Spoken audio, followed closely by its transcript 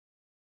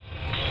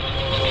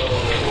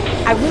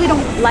I really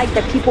don't like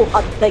that people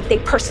like they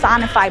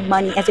personify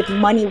money as if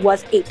money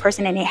was a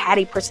person and it had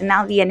a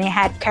personality and it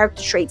had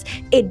character traits.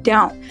 It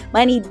don't.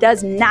 Money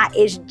does not.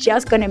 It's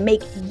just going to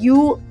make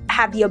you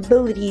have the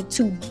ability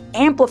to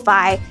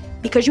amplify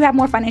because you have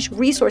more financial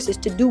resources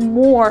to do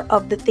more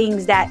of the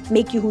things that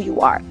make you who you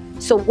are.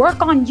 So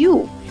work on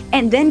you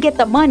and then get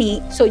the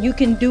money so you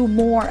can do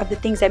more of the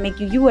things that make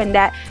you you, and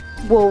that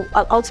will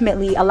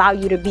ultimately allow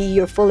you to be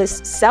your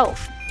fullest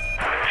self.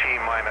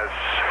 T-minus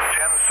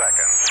 10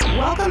 seconds.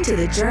 Welcome to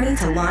the Journey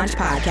to Launch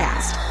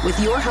podcast with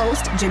your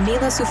host,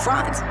 Jamila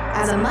Souffrant.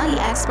 As a money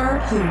expert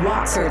who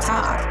walks her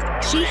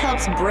talk, she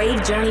helps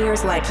brave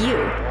journeyers like you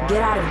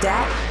get out of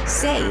debt,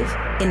 save,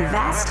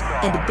 invest,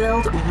 and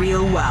build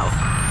real wealth.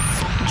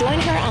 Join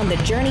her on the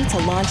journey to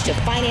launch to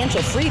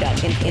financial freedom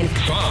in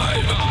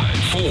 5,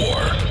 4,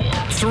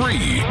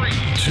 3,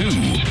 2,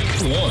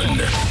 1.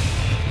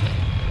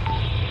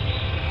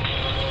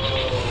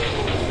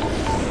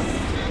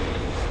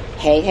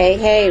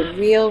 Hey,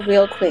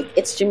 real quick.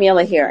 It's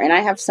Jamila here, and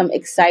I have some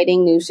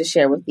exciting news to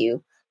share with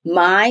you.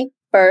 My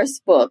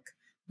first book,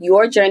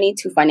 Your Journey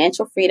to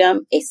Financial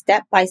Freedom, a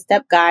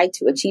step-by-step guide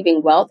to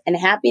achieving wealth and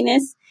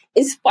happiness,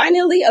 is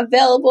finally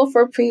available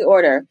for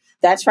pre-order.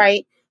 That's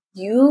right.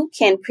 You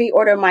can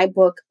pre-order my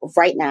book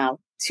right now,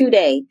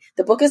 today.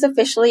 The book is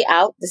officially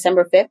out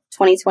December 5th,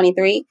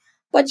 2023,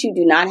 but you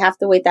do not have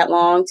to wait that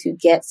long to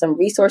get some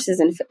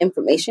resources and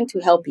information to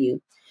help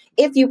you.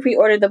 If you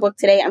pre-order the book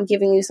today, I'm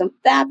giving you some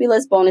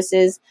fabulous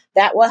bonuses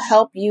that will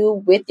help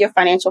you with your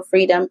financial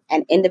freedom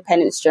and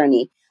independence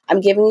journey.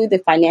 I'm giving you the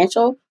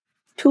financial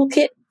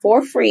toolkit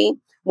for free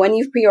when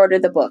you've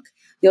pre-ordered the book.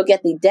 You'll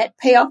get the debt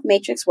payoff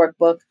matrix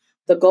workbook,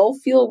 the goal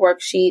fuel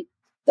worksheet,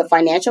 the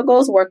financial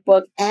goals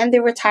workbook, and the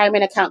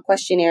retirement account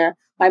questionnaire,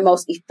 my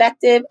most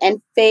effective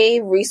and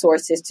fave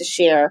resources to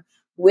share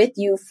with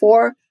you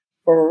for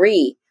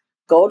free.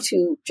 Go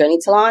to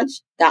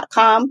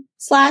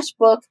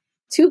journeytolaunch.com/book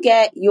to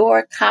get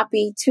your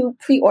copy to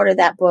pre-order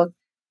that book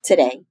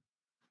today.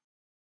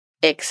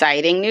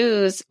 Exciting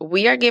news.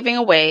 We are giving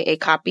away a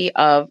copy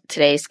of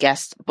today's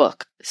guest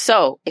book.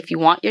 So if you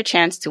want your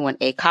chance to win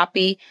a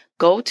copy,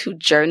 go to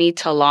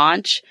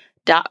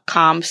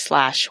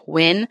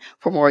journeytolaunch.com/win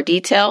for more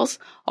details.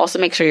 Also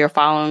make sure you're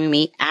following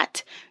me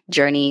at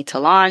Journey to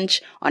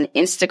Launch on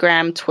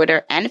Instagram,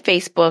 Twitter, and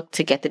Facebook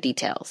to get the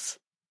details.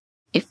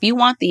 If you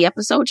want the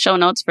episode show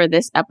notes for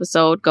this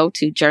episode, go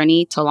to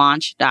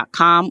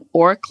journeytolaunch.com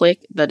or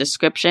click the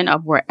description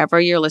of wherever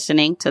you're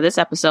listening to this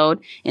episode.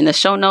 In the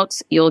show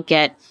notes, you'll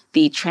get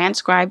the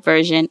transcribed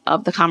version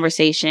of the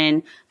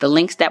conversation, the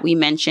links that we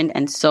mentioned,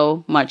 and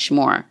so much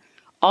more.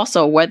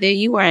 Also, whether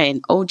you are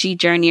an OG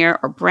journeyer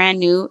or brand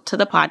new to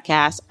the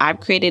podcast,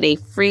 I've created a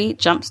free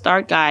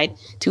jumpstart guide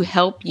to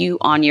help you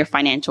on your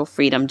financial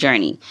freedom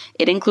journey.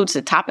 It includes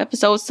the top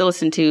episodes to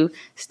listen to,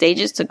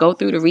 stages to go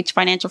through to reach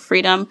financial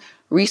freedom,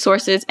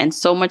 resources, and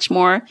so much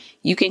more.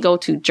 You can go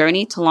to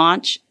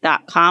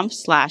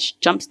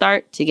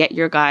journeytolaunch.com/jumpstart to get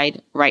your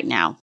guide right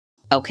now.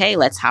 Okay,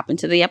 let's hop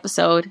into the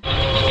episode.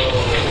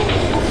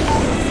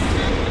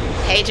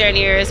 Hey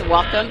journeyers,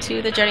 welcome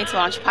to the Journey to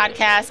Launch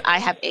podcast. I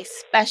have a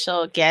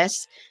special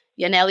guest,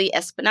 Yanely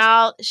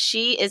Espinal.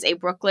 She is a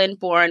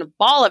Brooklyn-born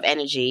ball of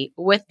energy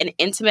with an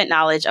intimate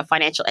knowledge of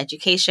financial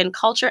education,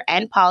 culture,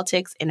 and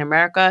politics in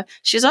America.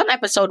 She's on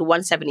episode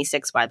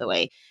 176, by the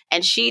way,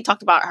 and she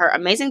talked about her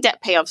amazing debt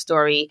payoff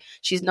story.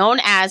 She's known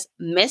as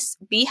Miss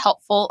Be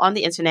Helpful on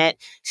the internet.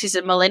 She's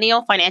a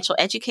millennial financial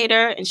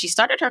educator, and she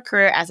started her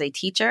career as a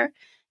teacher.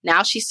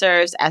 Now she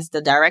serves as the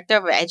director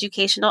of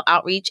educational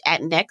outreach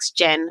at Next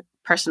Gen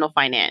Personal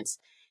Finance.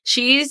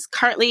 She's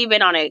currently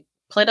been on a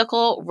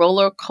political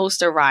roller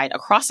coaster ride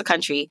across the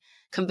country,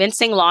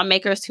 convincing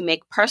lawmakers to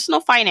make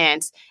personal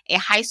finance a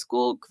high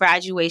school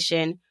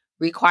graduation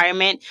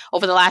requirement.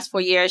 Over the last 4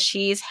 years,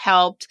 she's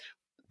helped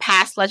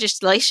pass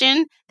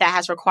legislation that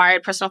has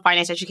required personal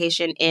finance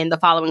education in the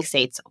following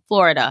states: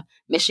 Florida,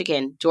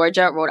 Michigan,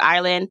 Georgia, Rhode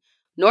Island,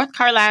 North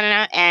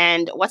Carolina,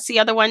 and what's the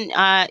other one,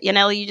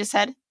 Yanely, you just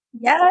said?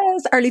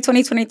 Yes, early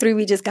 2023,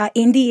 we just got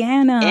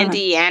Indiana. And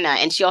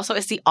she also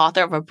is the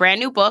author of a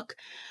brand new book,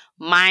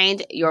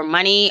 Mind Your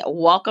Money.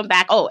 Welcome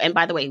back. Oh, and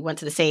by the way, we went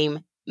to the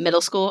same middle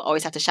school.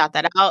 Always have to shout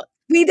that out.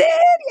 We did,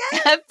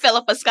 yeah.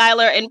 Philippa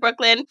Schuyler in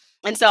Brooklyn.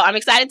 And so I'm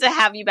excited to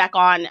have you back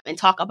on and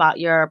talk about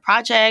your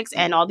projects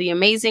and all the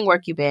amazing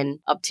work you've been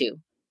up to.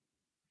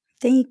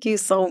 Thank you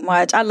so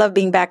much. I love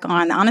being back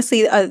on.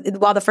 Honestly,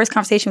 while the first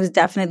conversation was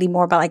definitely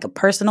more about like a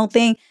personal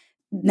thing,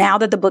 now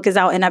that the book is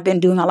out and I've been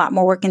doing a lot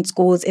more work in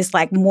schools, it's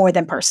like more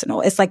than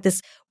personal. It's like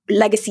this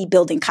legacy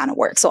building kind of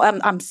work. So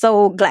I'm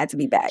so glad to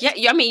be back.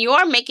 Yeah, I mean, you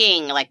are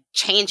making like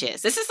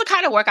changes. This is the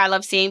kind of work I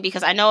love seeing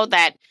because I know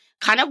that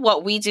kind of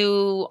what we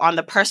do on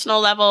the personal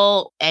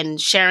level and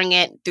sharing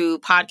it through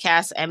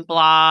podcasts and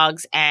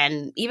blogs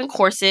and even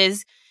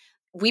courses,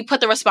 we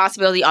put the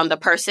responsibility on the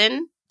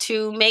person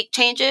to make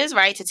changes,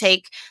 right? To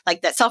take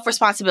like that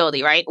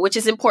self-responsibility, right? Which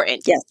is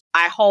important. Yes.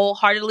 I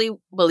wholeheartedly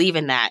believe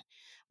in that.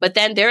 But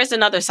then there is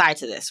another side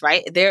to this,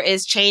 right? There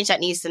is change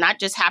that needs to not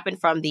just happen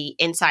from the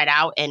inside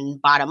out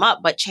and bottom up,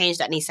 but change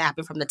that needs to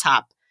happen from the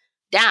top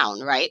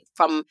down, right?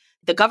 From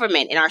the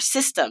government in our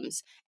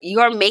systems.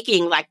 You're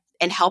making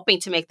and helping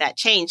to make that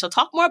change. So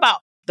talk more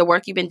about the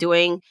work you've been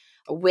doing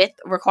with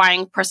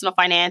requiring personal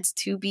finance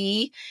to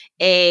be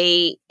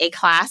a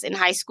class in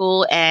high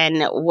school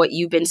and what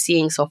you've been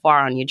seeing so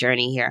far on your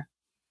journey here.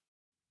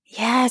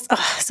 Yes.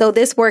 So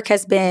this work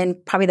has been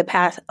probably the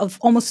past of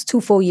almost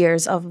 2 full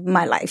years of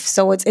my life.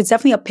 So it's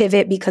definitely a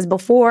pivot, because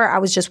before I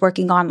was just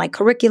working on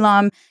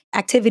curriculum,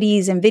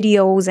 activities and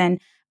videos and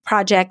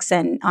projects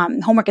and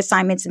homework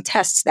assignments and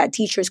tests that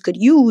teachers could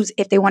use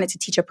if they wanted to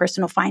teach a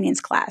personal finance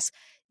class.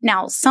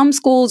 Now, some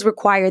schools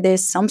require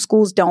this, some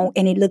schools don't,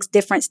 and it looks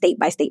different state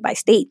by state by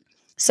state.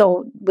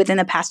 So within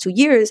the past 2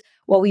 years,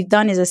 what we've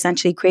done is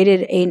essentially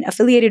created an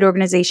affiliated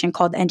organization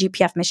called the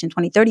NGPF Mission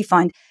 2030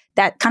 Fund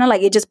that kind of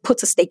it just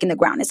puts a stake in the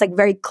ground. It's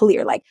very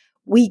clear,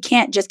 we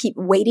can't just keep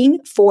waiting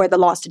for the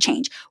laws to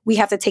change. We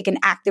have to take an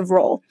active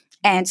role.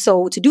 And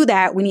so to do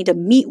that, we need to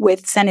meet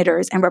with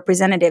senators and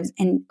representatives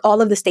in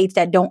all of the states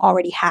that don't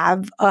already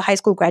have a high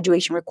school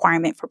graduation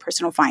requirement for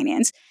personal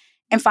finance,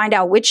 and find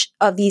out which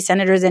of these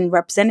senators and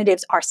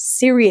representatives are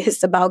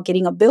serious about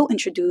getting a bill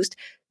introduced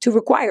to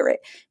require it.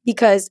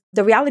 Because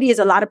the reality is,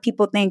 a lot of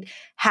people think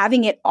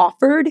having it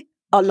offered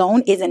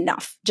alone is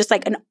enough. Just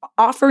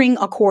offering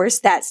a course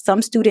that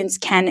some students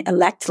can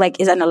elect,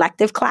 is an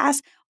elective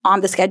class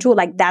on the schedule,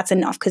 that's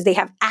enough because they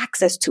have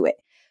access to it.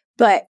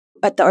 But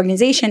at the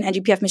organization,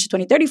 NGPF Mission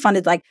 2030 Fund,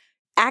 is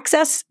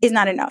access is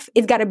not enough.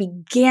 It's got to be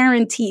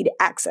guaranteed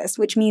access,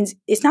 which means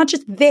it's not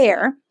just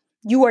there.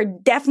 You are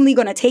definitely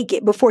going to take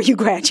it before you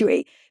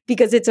graduate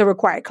because it's a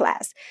required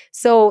class.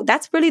 So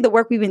that's really the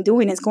work we've been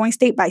doing, is going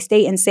state by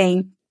state and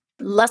saying,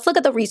 let's look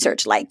at the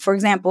research. For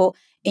example,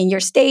 in your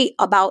state,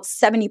 about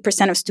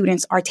 70% of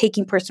students are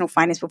taking personal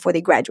finance before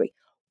they graduate.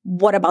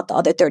 What about the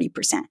other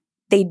 30%?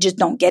 They just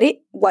don't get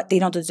it. They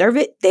don't deserve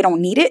it. They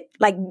don't need it.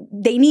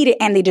 They need it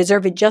and they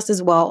deserve it just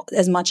as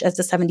much as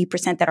the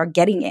 70% that are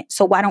getting it.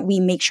 So why don't we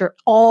make sure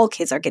all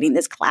kids are getting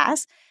this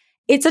class?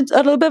 It's a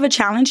little bit of a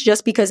challenge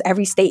just because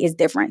every state is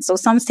different. So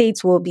some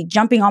states will be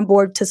jumping on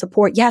board to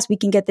support, yes, we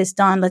can get this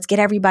done. Let's get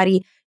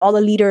everybody, all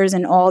the leaders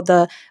and all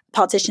the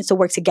politicians to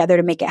work together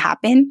to make it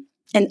happen.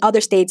 In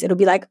other states, it'll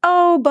be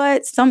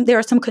but there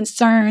are some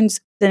concerns.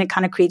 Then it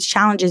kind of creates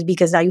challenges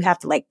because now you have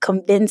to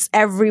convince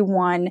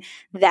everyone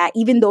that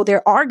even though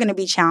there are going to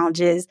be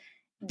challenges,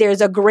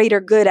 there's a greater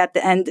good at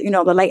the end.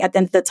 The light at the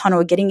end of the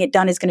tunnel, getting it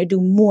done is going to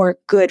do more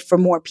good for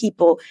more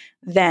people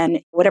than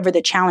whatever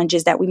the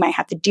challenges that we might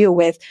have to deal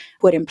with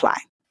would imply.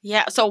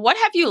 Yeah. So what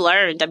have you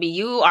learned? I mean,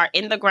 you are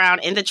in the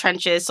ground, in the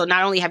trenches. So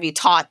not only have you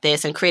taught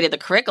this and created the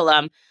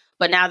curriculum,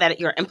 but now that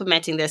you're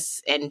implementing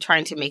this and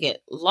trying to make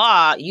it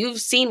law, you've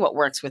seen what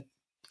works with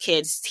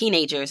kids,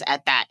 teenagers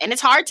at that. And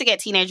it's hard to get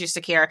teenagers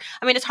to care.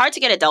 I mean, it's hard to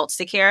get adults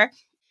to care,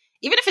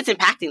 even if it's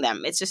impacting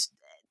them. It's just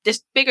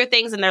there's bigger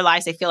things in their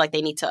lives they feel like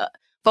they need to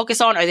focus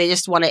on, or they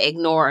just want to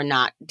ignore or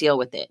not deal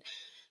with it.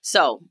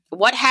 So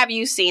what have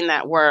you seen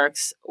that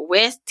works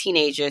with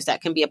teenagers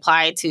that can be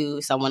applied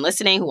to someone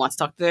listening who wants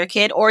to talk to their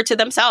kid or to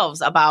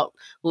themselves about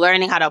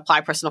learning how to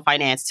apply personal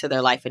finance to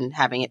their life and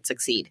having it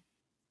succeed?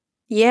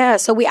 Yeah,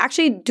 so we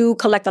actually do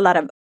collect a lot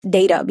of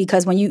data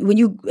because when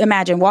you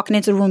imagine walking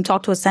into the room,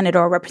 talk to a senator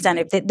or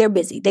representative, they're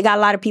busy. They got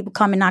a lot of people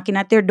coming, knocking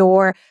at their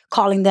door,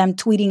 calling them,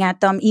 tweeting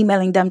at them,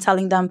 emailing them,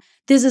 telling them,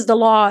 this is the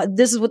law.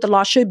 This is what the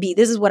law should be.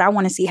 This is what I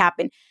want to see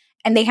happen.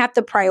 And they have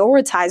to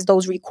prioritize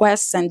those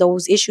requests and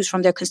those issues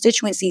from their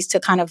constituencies to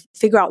kind of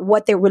figure out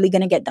what they're really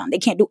going to get done. They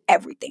can't do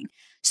everything.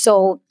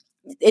 So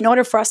in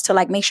order for us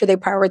to make sure they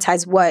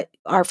prioritize what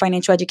our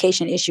financial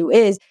education issue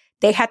is,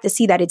 they have to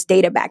see that it's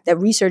data backed. The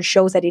research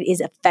shows that it is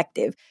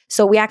effective.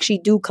 So we actually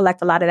do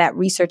collect a lot of that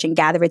research and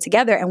gather it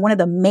together. And one of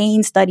the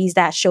main studies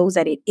that shows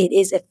that it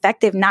is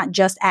effective, not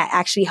just at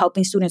actually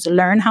helping students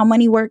learn how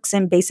money works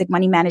and basic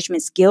money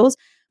management skills,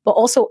 but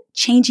also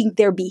changing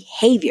their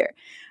behavior.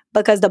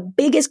 Because the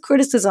biggest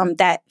criticism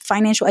that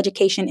financial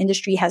education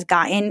industry has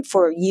gotten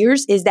for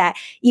years is that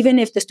even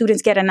if the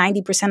students get a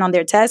 90% on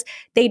their test,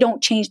 they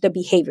don't change the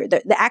behavior.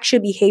 The actual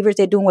behaviors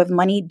they're doing with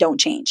money don't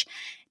change.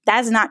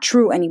 That's not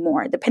true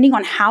anymore. Depending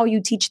on how you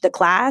teach the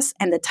class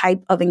and the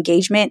type of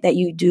engagement that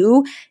you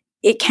do,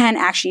 it can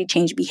actually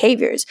change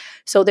behaviors.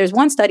 So there's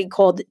one study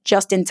called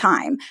Just in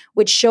Time,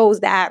 which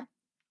shows that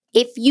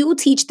if you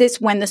teach this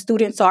when the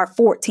students are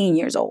 14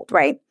 years old,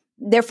 right?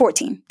 They're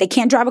 14. They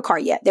can't drive a car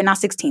yet. They're not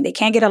 16. They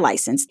can't get a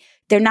license.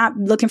 They're not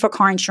looking for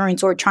car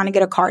insurance or trying to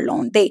get a car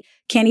loan. They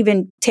can't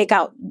even take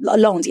out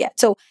loans yet.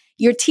 So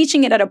you're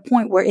teaching it at a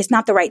point where it's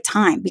not the right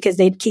time because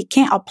they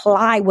can't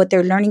apply what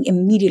they're learning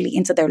immediately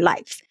into their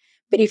life.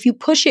 But if you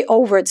push it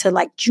over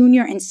to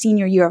junior and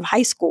senior year of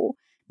high school,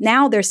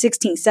 now they're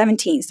 16,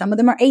 17. Some of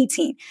them are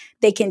 18.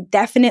 They can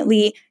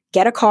definitely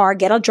get a car,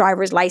 get a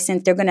driver's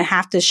license. They're going to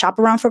have to shop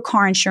around for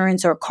car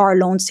insurance or car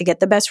loans to get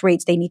the best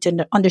rates. They need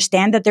to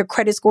understand that their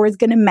credit score is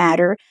going to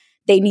matter.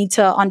 They need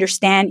to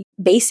understand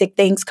basic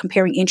things,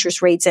 comparing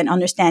interest rates and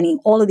understanding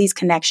all of these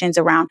connections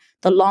around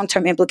the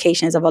long-term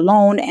implications of a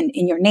loan and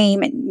in your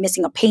name and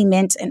missing a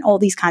payment and all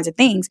these kinds of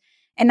things.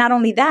 And not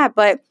only that,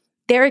 but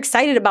they're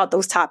excited about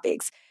those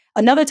topics.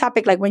 Another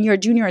topic, like when you're a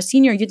junior or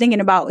senior, you're thinking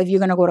about if you're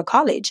going to go to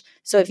college.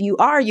 So if you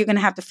are, you're going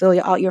to have to fill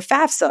out your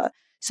FAFSA.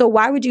 So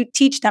why would you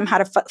teach them how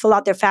to fill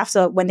out their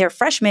FAFSA when they're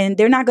freshmen?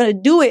 They're not going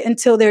to do it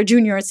until they're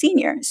junior or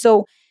senior.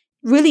 So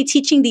really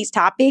teaching these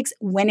topics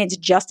when it's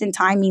just in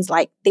time means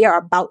like they are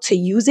about to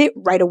use it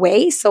right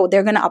away. So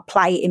they're going to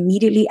apply it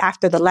immediately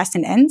after the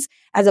lesson ends,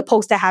 as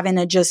opposed to having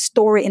to just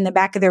store it in the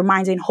back of their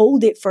minds and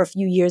hold it for a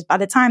few years. By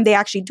the time they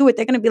actually do it,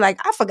 they're going to be like,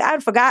 I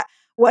forgot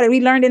what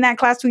we learned in that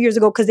class 2 years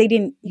ago because they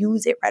didn't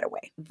use it right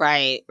away.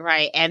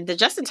 Right. And the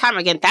just in time,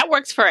 again, that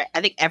works for,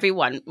 I think,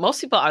 everyone.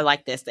 Most people are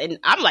like this. And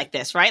I'm like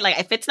this, right? Like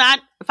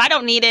if I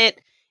don't need it,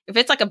 if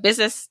it's like a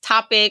business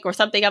topic or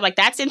something, I'm like,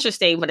 that's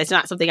interesting, but it's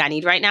not something I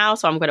need right now.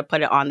 So I'm going to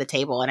put it on the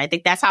table. And I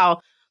think that's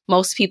how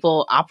most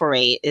people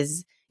operate,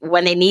 is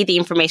when they need the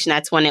information,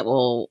 that's when it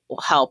will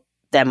help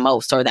them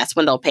most, or that's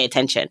when they'll pay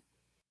attention.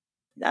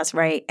 That's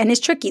right. And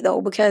it's tricky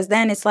though, because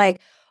then it's like,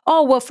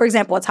 oh, well, for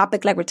example, a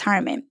topic like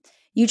retirement.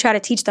 You try to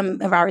teach them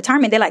about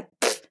retirement. They're like,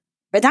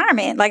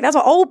 retirement, like that's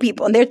for old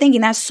people. And they're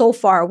thinking that's so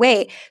far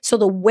away. So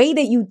the way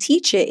that you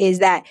teach it is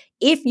that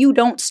if you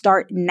don't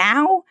start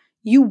now,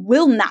 you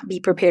will not be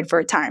prepared for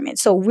retirement.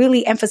 So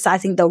really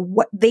emphasizing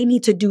what they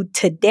need to do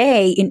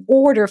today in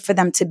order for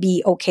them to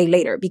be okay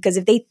later. Because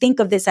if they think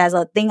of this as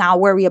a thing I'll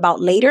worry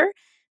about later,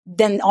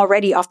 then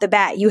already off the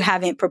bat, you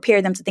haven't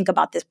prepared them to think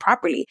about this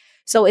properly.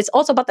 So it's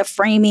also about the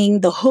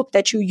framing, the hook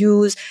that you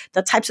use,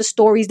 the types of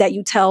stories that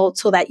you tell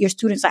so that your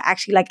students are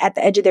actually like at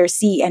the edge of their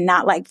seat and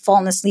not like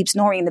falling asleep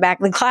snoring in the back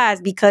of the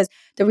class, because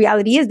the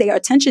reality is their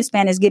attention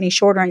span is getting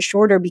shorter and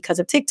shorter because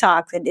of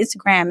TikTok and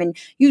Instagram and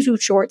YouTube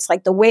shorts.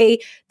 Like the way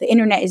the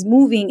internet is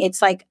moving,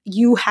 it's like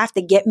you have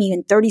to get me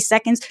in 30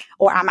 seconds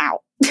or I'm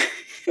out.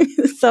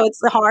 So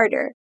it's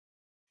harder.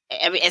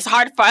 I mean, it's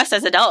hard for us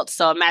as adults.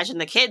 So imagine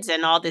the kids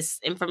and all this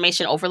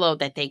information overload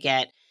that they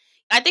get.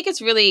 I think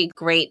it's really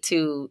great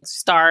to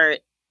start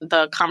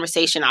the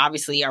conversation,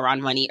 obviously,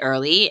 around money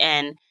early.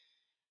 And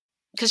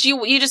because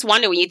you just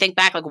wonder when you think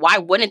back, like, why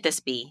wouldn't this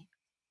be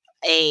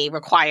a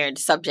required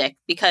subject?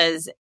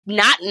 Because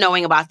not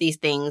knowing about these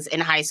things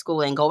in high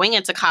school and going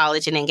into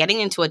college and then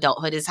getting into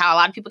adulthood is how a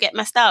lot of people get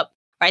messed up,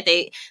 right?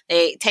 They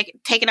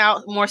taking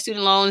out more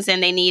student loans than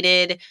they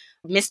needed,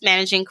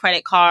 mismanaging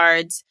credit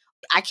cards.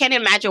 I can't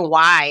imagine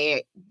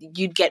why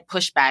you'd get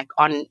pushback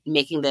on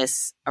making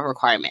this a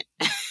requirement.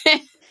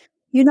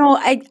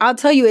 I'll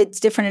tell you,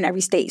 it's different in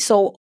every state.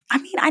 So, I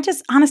mean, I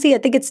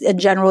think it's in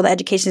general, the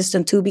education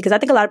system too, because I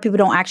think a lot of people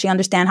don't actually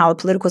understand how the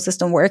political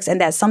system works and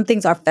that some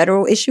things are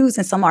federal issues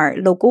and some are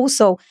local.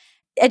 So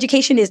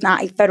education is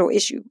not a federal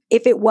issue.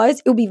 If it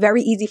was, it would be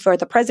very easy for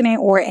the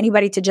president or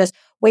anybody to just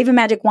wave a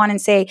magic wand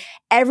and say,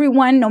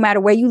 everyone, no matter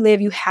where you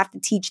live, you have to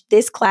teach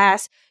this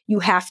class. You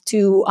have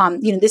to,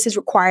 this is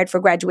required for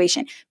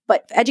graduation.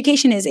 But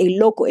education is a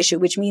local issue,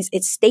 which means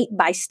it's state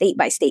by state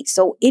by state.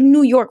 So in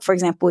New York, for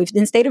example, if in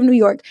the state of New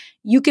York,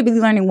 you could be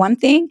learning one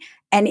thing,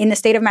 and in the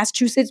state of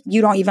Massachusetts, you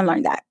don't even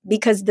learn that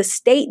because the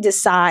state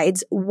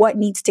decides what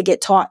needs to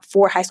get taught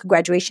for high school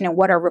graduation and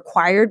what are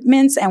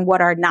requirements and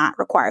what are not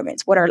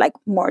requirements, what are like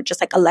more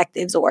just like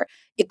electives, or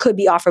it could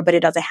be offered, but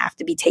it doesn't have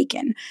to be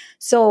taken.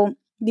 So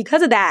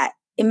because of that,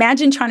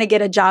 imagine trying to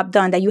get a job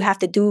done that you have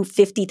to do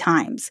 50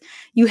 times.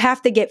 You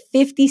have to get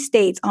 50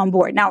 states on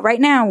board. Now, right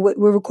now,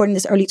 we're recording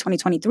this early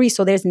 2023,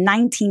 so there's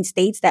 19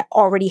 states that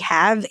already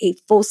have a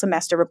full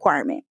semester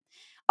requirement.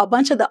 A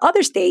bunch of the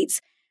other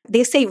states,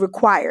 they say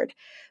required.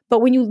 But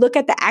when you look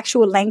at the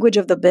actual language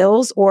of the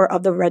bills or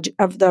of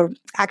the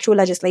actual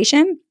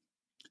legislation,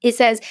 it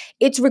says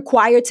it's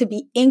required to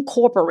be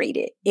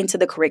incorporated into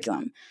the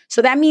curriculum.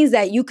 So that means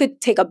that you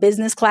could take a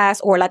business class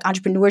or like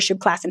entrepreneurship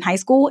class in high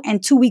school,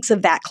 and 2 weeks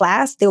of that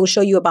class, they will show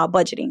you about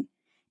budgeting.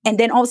 And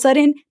then all of a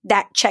sudden,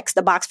 that checks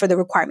the box for the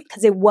requirement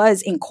because it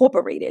was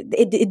incorporated.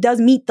 It does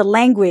meet the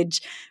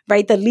language,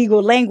 right? The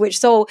legal language.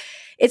 So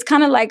it's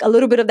kind of like a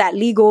little bit of that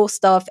legal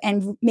stuff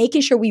and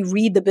making sure we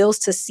read the bills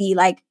to see,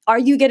 like, are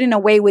you getting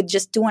away with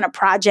just doing a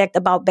project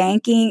about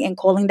banking and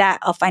calling that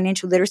a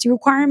financial literacy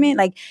requirement?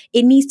 Like,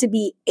 it needs to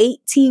be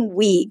 18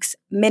 weeks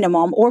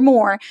minimum or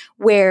more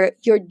where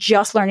you're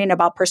just learning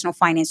about personal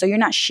finance. So you're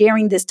not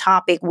sharing this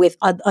topic with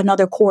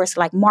another course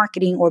like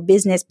marketing or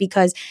business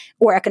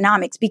or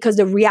economics, because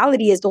the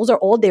reality is those are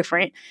all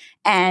different.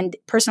 And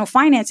personal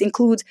finance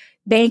includes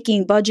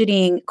banking,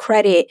 budgeting,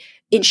 credit,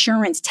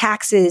 insurance,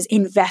 taxes,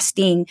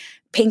 investing,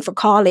 paying for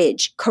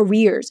college,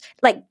 careers.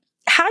 Like,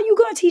 how are you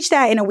going to teach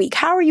that in a week?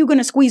 How are you going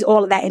to squeeze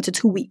all of that into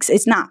 2 weeks?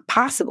 It's not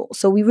possible.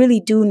 So we really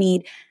do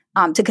need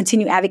to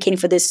continue advocating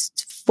for this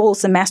full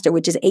semester,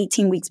 which is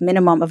 18 weeks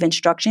minimum of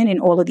instruction in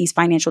all of these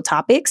financial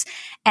topics.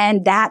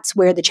 And that's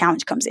where the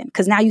challenge comes in.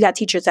 Because now you got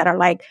teachers that are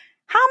like,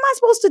 how am I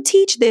supposed to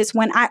teach this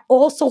when I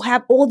also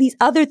have all these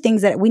other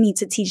things that we need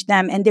to teach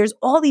them? And there's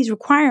all these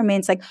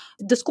requirements. Like,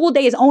 the school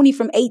day is only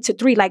from 8 to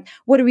 3. Like,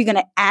 what are we going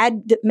to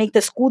add to make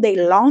the school day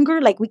longer?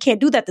 Like, we can't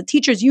do that. The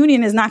teachers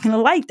union is not going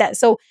to like that.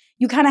 So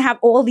you kind of have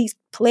all these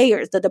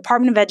players, the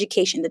Department of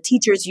Education, the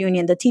teachers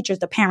union, the teachers,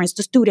 the parents,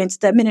 the students,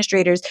 the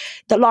administrators,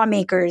 the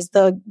lawmakers,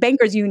 the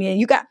bankers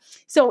union.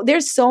 So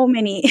there's so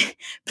many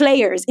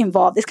players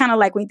involved. It's kind of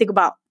like when you think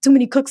about too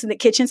many cooks in the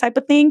kitchen type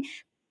of thing.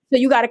 So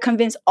you got to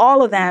convince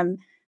all of them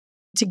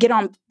to get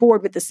on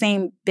board with the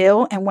same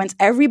bill. And once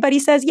everybody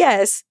says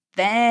yes,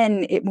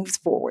 then it moves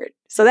forward.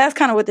 So that's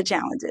kind of what the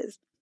challenge is.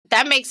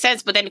 That makes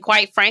sense. But then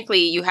quite frankly,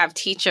 you have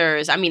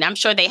teachers. I mean, I'm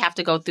sure they have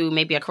to go through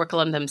maybe a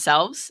curriculum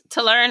themselves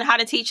to learn how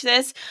to teach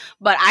this.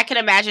 But I can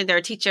imagine there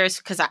are teachers,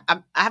 because I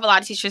have a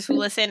lot of teachers who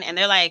listen and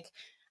they're like,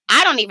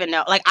 I don't even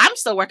know. Like, I'm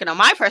still working on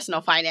my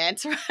personal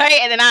finance, right?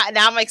 And then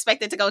now I'm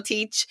expected to go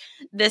teach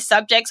this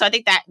subject. So I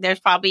think that there's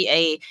probably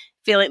a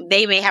feeling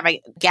they may have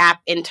a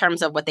gap in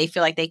terms of what they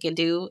feel like they can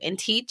do and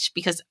teach,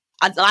 because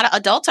a lot of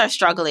adults are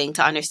struggling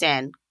to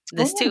understand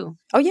this too.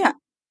 Oh, yeah.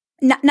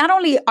 Not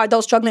only are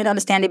those struggling to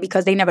understand it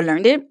because they never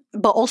learned it,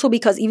 but also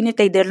because even if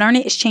they did learn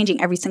it, it's changing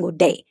every single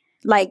day.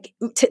 Like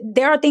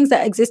there are things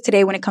that exist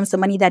today when it comes to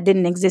money that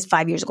didn't exist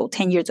 5 years ago,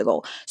 10 years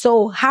ago.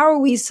 So how are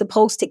we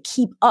supposed to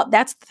keep up?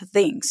 That's the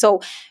thing.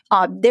 So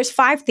there's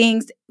 5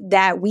 things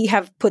that we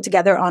have put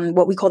together on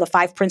what we call the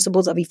 5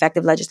 principles of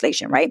effective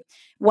legislation, right?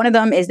 One of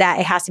them is that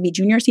it has to be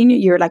junior, senior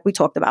year, like we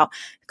talked about,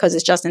 because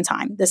it's just in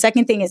time. The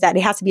second thing is that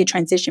it has to be a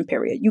transition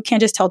period. You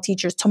can't just tell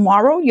teachers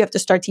tomorrow you have to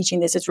start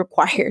teaching this. It's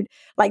required.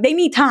 Like they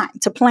need time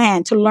to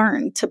plan, to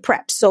learn, to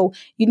prep. So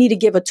you need to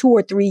give a 2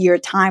 or 3 year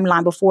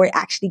timeline before it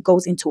actually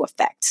goes into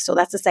effect. So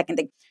that's the second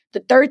thing. The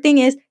third thing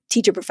is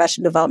teacher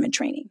professional development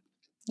training.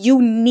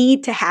 You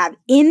need to have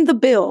in the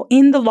bill,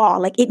 in the law,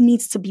 like it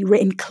needs to be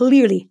written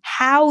clearly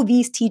how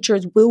these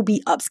teachers will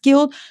be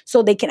upskilled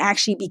so they can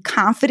actually be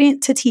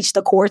confident to teach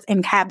the course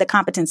and have the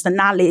competence, the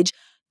knowledge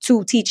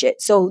to teach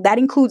it. So that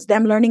includes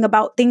them learning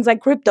about things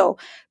like crypto.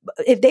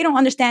 If they don't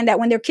understand that,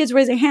 when their kids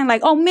raise their hand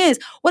like, oh, miss,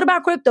 what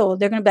about crypto?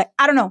 They're going to be like,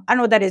 I don't know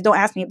what that is. Don't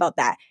ask me about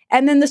that.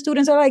 And then the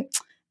students are like,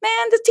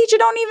 man, this teacher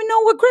don't even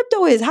know what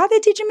crypto is. How are they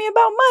teaching me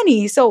about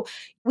money? So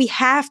we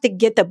have to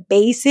get the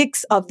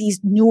basics of these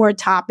newer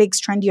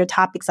topics, trendier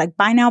topics like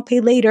buy now,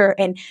 pay later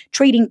and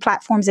trading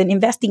platforms and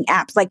investing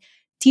apps. Like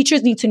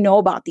teachers need to know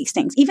about these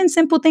things. Even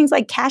simple things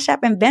like Cash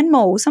App and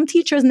Venmo. Some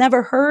teachers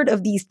never heard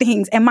of these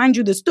things. And mind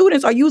you, the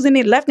students are using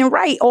it left and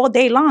right all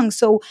day long.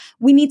 So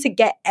we need to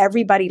get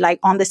everybody like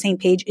on the same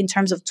page in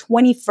terms of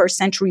 21st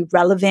century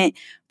relevant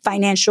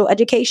financial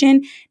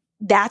education.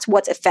 That's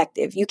what's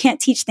effective. You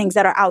can't teach things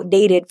that are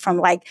outdated from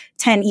like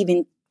 10,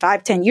 even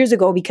 5-10 years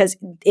ago because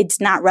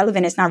it's not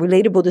relevant. It's not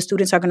relatable. The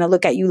students are going to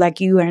look at you like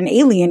you are an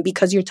alien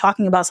because you're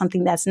talking about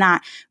something that's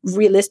not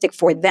realistic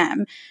for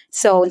them.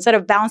 So instead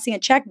of balancing a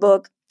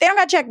checkbook, they don't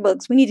got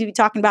checkbooks. We need to be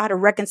talking about how to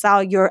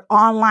reconcile your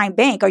online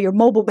bank or your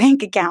mobile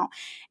bank account.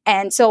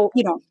 And so,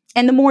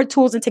 and the more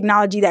tools and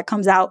technology that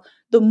comes out,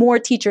 the more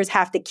teachers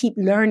have to keep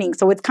learning.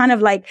 So it's kind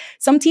of like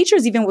some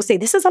teachers even will say,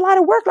 this is a lot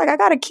of work. Like I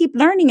got to keep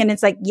learning. And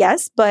it's like,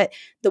 yes, but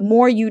the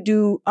more you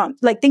do,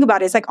 like think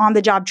about it, it's like on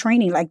the job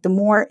training. Like the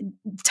more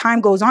time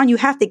goes on, you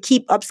have to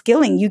keep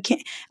upskilling. You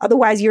can't,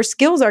 otherwise your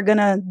skills are going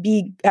to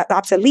be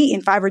obsolete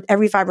in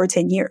every 5 or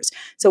 10 years.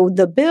 So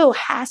the bill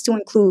has to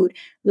include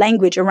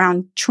language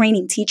around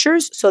training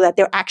teachers so that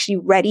they're actually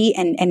ready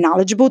and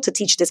knowledgeable to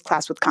teach this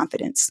class with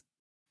confidence.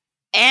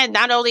 And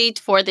not only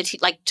for the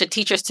to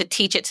teachers to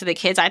teach it to the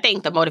kids, I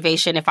think the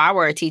motivation, if I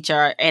were a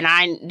teacher and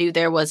I knew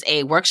there was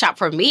a workshop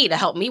for me to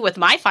help me with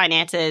my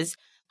finances,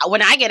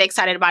 when I get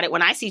excited about it,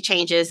 when I see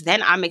changes,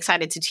 then I'm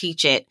excited to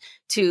teach it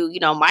to,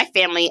 my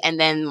family and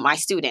then my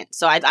students.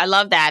 So I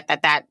love that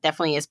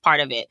definitely is part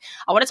of it.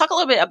 I want to talk a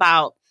little bit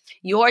about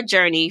your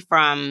journey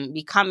from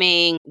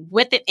becoming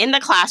with it in the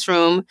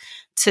classroom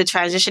to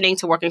transitioning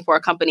to working for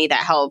a company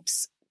that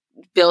helps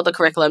build the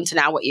curriculum to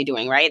now what you're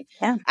doing, right?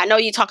 Yeah. I know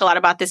you talk a lot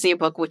about this in your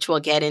book, which we'll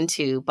get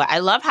into, but I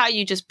love how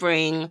you just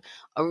bring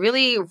a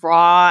really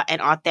raw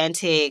and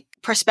authentic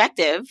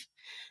perspective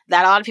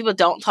that a lot of people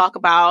don't talk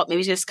about,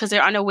 maybe just because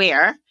they're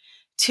unaware,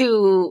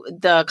 to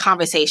the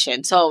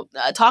conversation. So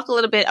talk a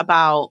little bit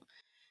about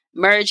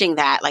merging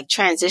that, like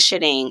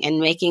transitioning and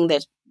making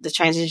the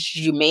transitions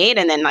you made,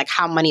 and then like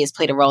how money has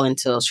played a role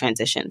into those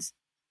transitions.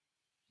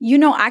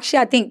 Actually,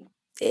 I think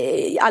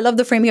I love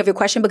the framing of your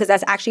question because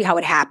that's actually how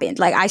it happened.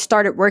 Like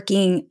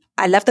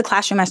I left the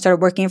classroom, I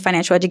started working in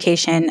financial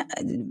education,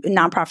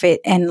 nonprofit,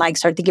 and like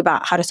started thinking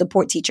about how to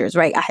support teachers,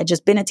 right? I had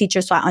just been a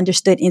teacher, so I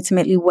understood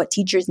intimately what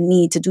teachers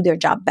need to do their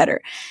job better.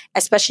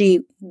 Especially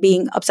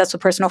being obsessed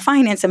with personal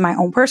finance in my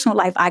own personal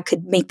life, I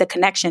could make the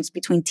connections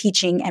between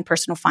teaching and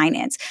personal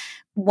finance.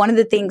 One of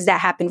the things that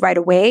happened right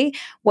away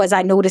was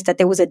I noticed that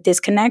there was a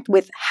disconnect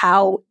with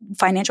how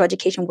financial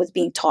education was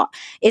being taught.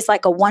 It's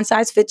like a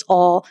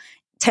one-size-fits-all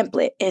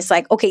template. It's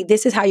like, okay,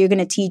 this is how you're going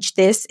to teach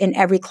this in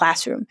every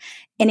classroom.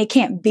 And it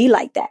can't be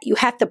like that. You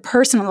have to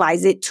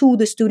personalize it to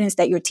the students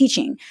that you're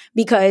teaching,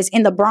 because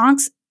in the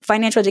Bronx,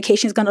 financial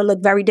education is going to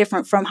look very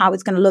different from how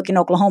it's going to look in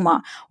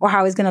Oklahoma, or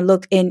how it's going to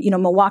look in,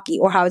 Milwaukee,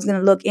 or how it's going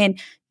to look in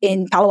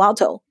Palo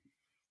Alto.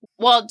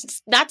 Well,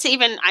 not to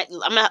even,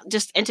 I'm not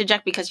just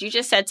interject because you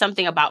just said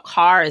something about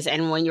cars.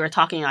 And when you were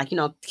talking, like,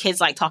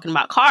 kids like talking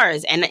about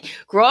cars and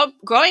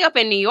growing up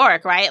in New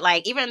York, right?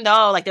 Like, even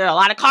though like there are a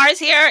lot of cars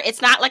here,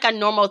 it's not like a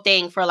normal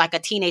thing for like a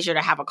teenager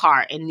to have a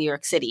car in New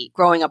York City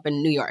growing up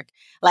in New York.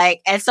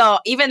 Like, and so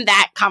even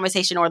that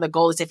conversation or the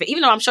goal is different,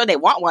 even though I'm sure they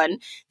want one,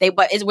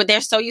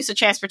 they're so used to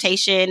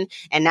transportation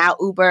and now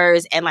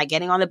Ubers and like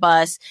getting on the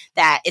bus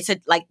that it's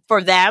like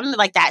for them,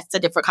 like that's a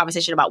different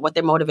conversation about what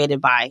they're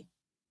motivated by.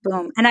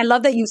 Boom. And I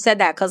love that you said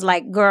that because,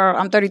 like, girl,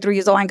 I'm 33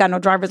 years old. I ain't got no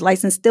driver's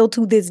license still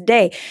to this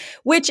day,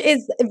 which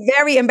is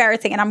very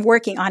embarrassing. And I'm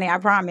working on it, I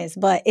promise.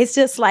 But it's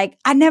just like,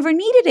 I never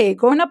needed it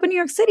growing up in New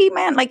York City,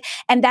 man. Like,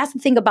 and that's the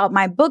thing about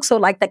my book. So,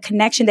 like, the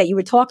connection that you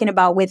were talking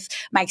about with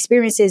my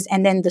experiences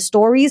and then the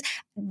stories,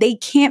 they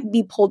can't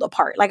be pulled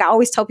apart. Like, I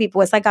always tell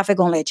people, it's like café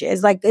con leche.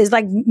 It's like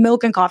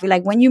milk and coffee.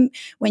 Like, when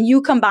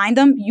you combine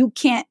them, you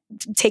can't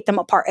take them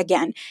apart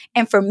again.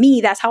 And for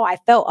me, that's how I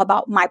felt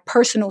about my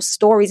personal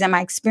stories and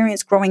my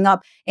experience growing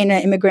up in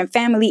an immigrant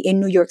family in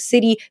New York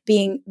City,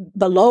 being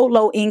below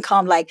low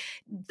income, like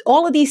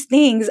all of these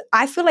things,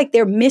 I feel like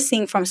they're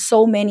missing from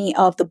so many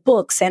of the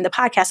books and the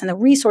podcasts and the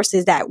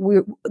resources that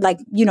we're like,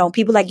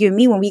 people like you and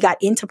me, when we got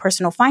into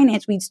personal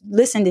finance, we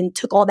listened and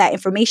took all that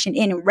information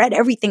in and read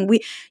everything.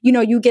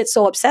 You get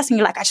so obsessed and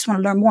you're like, I just want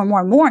to learn more and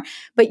more and more.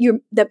 But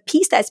the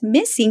piece that's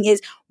missing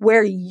is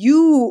where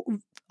you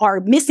are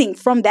missing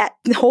from that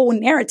whole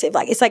narrative.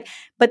 Like, it's like,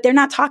 but they're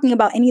not talking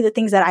about any of the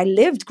things that I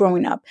lived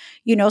growing up,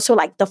 So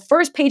like the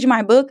first page of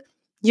my book,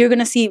 you're going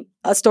to see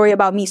a story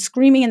about me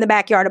screaming in the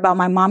backyard about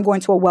my mom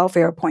going to a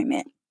welfare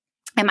appointment.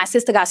 And my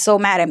sister got so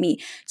mad at me.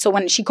 So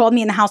when she called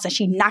me in the house and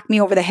she knocked me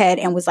over the head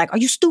and was like, are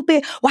you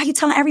stupid? Why are you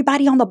telling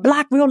everybody on the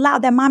block real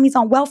loud that mommy's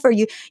on welfare?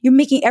 You're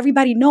making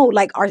everybody know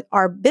like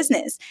our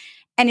business.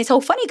 And it's so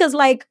funny because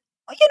like,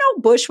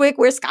 Bushwick,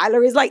 where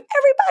Skylar is, like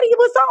everybody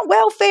was on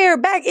welfare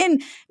back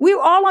in, we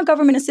were all on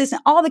government assistance.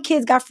 All the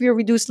kids got free or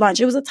reduced lunch.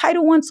 It was a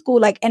Title I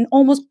school, like, and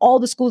almost all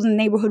the schools in the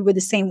neighborhood were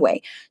the same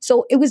way.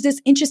 So it was this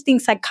interesting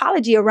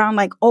psychology around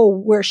like, oh,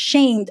 we're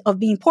ashamed of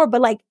being poor, but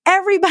like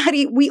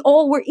everybody, we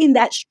all were in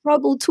that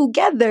struggle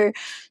together.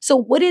 So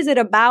what is it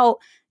about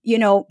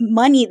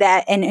money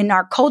that and in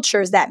our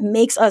cultures that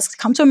makes us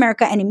come to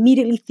America and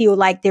immediately feel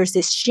like there's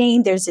this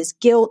shame, there's this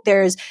guilt,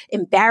 there's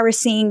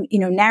embarrassing,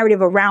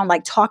 narrative around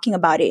like talking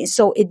about it. And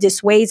so it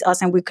dissuades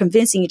us and we're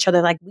convincing each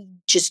other like we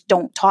just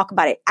don't talk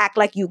about it. Act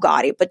like you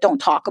got it, but don't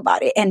talk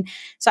about it. And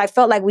so I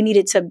felt like we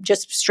needed to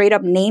just straight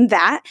up name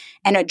that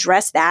and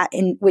address that,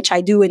 in which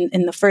I do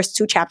in the first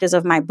 2 chapters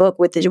of my book,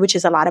 which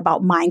is a lot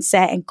about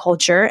mindset and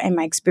culture and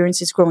my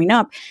experiences growing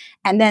up.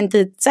 And then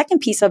the second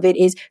piece of it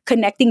is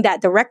connecting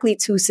that directly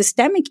to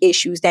systemic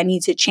issues that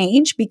need to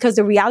change, because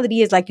the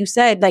reality is, like you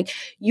said, like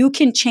you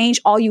can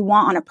change all you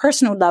want on a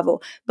personal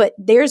level, but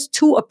there's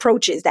 2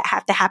 approaches that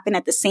have to happen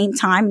at the same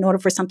time in order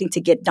for something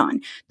to get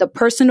done. The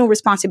personal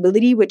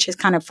responsibility, which is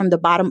kind of from the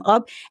bottom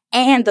up,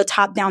 and the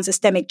top down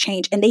systemic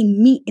change. And they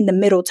meet in the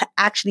middle to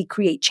actually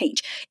create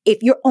change. If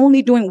you're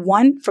only doing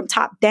one from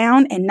top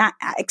down and not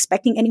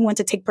expecting anyone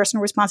to take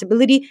personal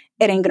responsibility,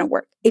 it ain't going to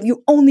work. If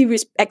you only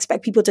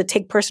expect people to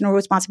take personal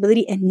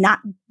responsibility and not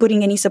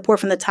putting any support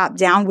from the top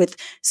down with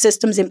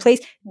systems in place,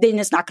 then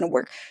it's not going to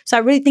work. So I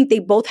really think they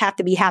both have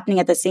to be happening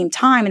at the same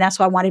time. And that's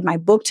what I wanted my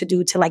book to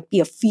do, to like be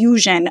a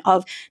fusion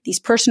of these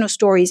personal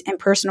stories and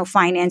personal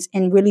finance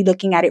and really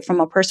looking at it from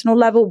a personal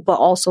level, but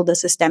also the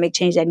systemic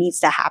change that needs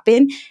to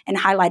happen and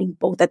highlighting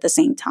both at the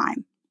same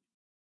time.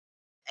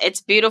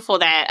 It's beautiful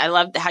that I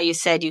love how you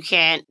said you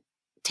can't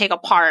take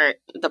apart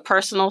the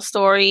personal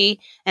story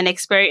and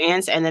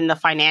experience and then the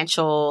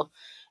financial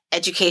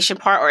education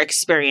part or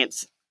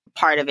experience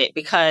part of it,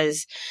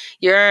 because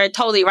you're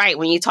totally right.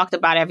 When you talked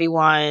about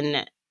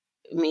everyone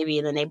maybe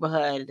in the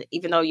neighborhood,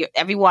 even though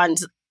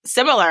everyone's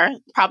similar,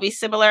 probably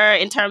similar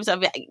in terms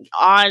of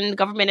on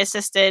government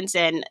assistance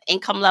and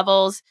income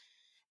levels,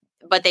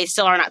 but they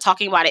still are not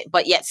talking about it.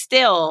 But yet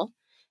still,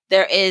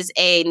 there is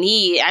a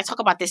need. I talk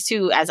about this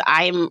too as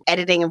I'm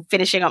editing and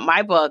finishing up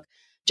my book,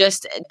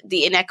 just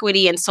the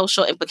inequity and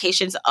social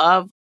implications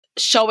of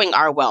showing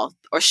our wealth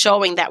or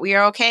showing that we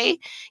are okay,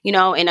 in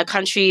a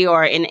country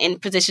or in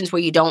positions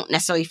where you don't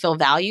necessarily feel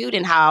valued,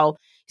 and how,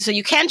 so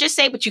you can just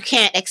say, but you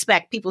can't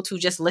expect people to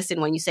just listen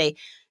when you say,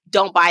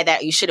 don't buy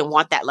that, you shouldn't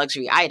want that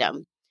luxury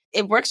item.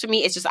 It works for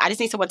me. It's just, I just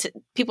need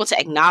people to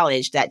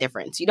acknowledge that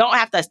difference. You don't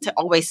have to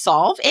always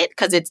solve it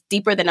because it's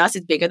deeper than us,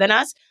 it's bigger than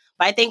us.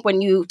 But I think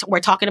when we're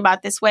talking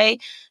about this way,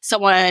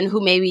 someone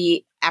who may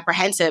be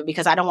apprehensive,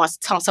 because I don't want to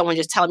tell someone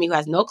just telling me who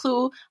has no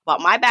clue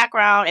about my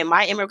background and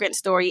my immigrant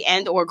story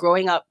and or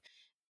growing up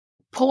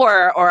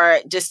poor or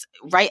just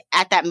right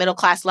at that middle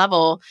class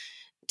level,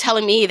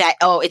 telling me that,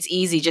 oh, it's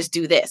easy, just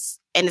do this.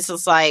 And it's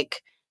just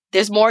like,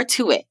 there's more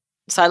to it.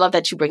 So I love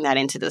that you bring that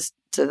into this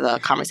to the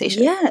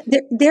conversation. Yeah,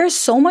 there's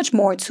so much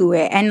more to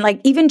it. And like,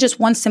 even just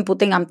one simple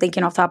thing I'm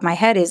thinking off the top of my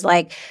head is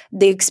like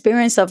the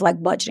experience of like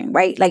budgeting,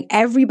 right? Like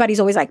everybody's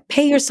always like,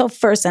 pay yourself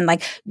first and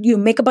like you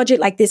make a budget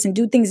like this and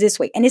do things this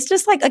way. And it's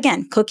just like,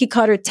 again, cookie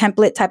cutter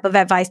template type of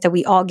advice that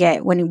we all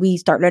get when we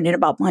start learning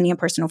about money and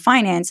personal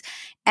finance.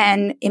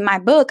 And in my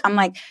book, I'm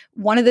like,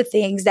 one of the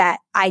things that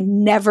I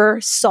never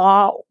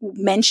saw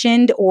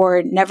mentioned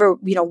or never,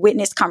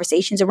 witnessed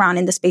conversations around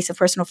in the space of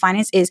personal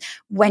finance is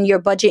when your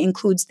budget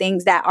includes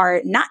things that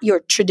are not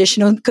your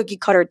traditional cookie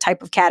cutter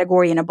type of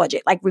category in a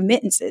budget, like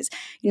remittances.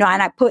 And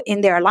I put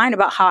in there a line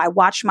about how I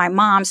watched my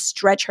mom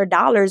stretch her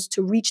dollars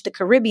to reach the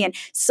Caribbean.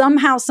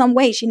 Somehow, some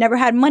way, she never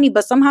had money,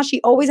 but somehow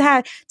she always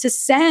had to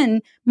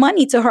send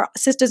money to her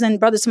sisters and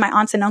brothers, to my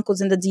aunts and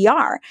uncles in the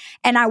DR.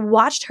 And I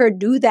watched her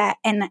do that.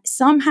 And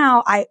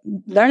somehow I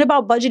learned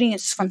about budgeting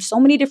from so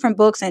many different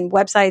books and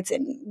websites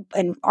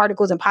and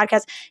articles and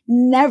podcasts,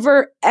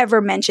 never,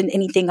 ever mentioned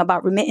anything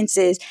about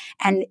remittances.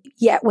 And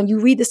yet when you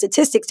read the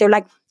statistics, they're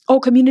like, oh,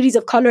 communities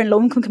of color and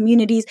low-income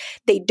communities,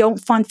 they don't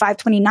fund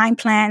 529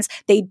 plans.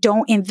 They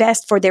don't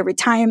invest for their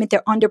retirement.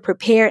 They're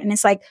underprepared. And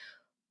it's like,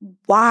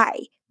 why?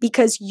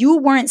 Because you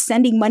weren't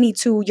sending money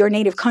to your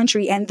native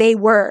country and they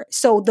were.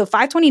 So the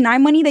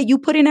 529 money that you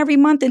put in every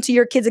month into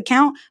your kid's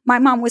account, my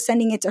mom was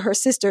sending it to her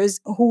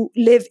sisters who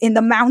live in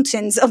the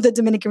mountains of the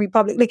Dominican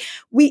Republic. Like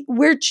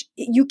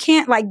you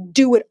can't like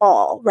do it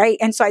all, right?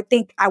 And so I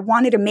think I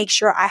wanted to make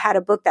sure I had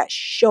a book that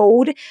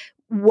showed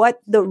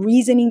what the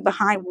reasoning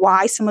behind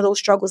why some of those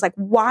struggles, like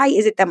why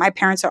is it that my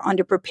parents are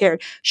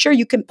underprepared? Sure,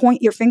 you can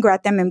point your finger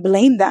at them and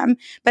blame them,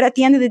 but at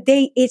the end of the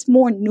day, it's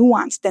more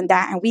nuanced than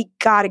that. And we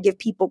got to give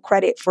people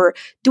credit for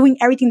doing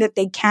everything that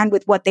they can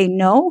with what they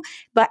know,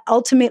 but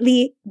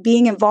ultimately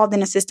being involved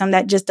in a system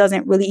that just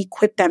doesn't really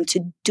equip them to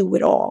do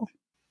it all.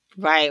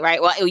 Right.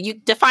 Well, you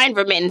defined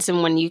remittance,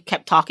 and when you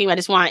kept talking, I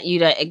just want you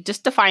to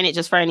just define it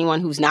just for anyone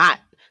who's not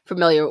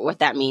familiar with what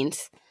that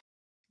means.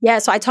 Yeah,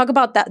 so I talk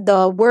about that.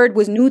 The word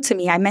was new to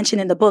me. I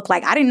mentioned in the book,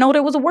 like, I didn't know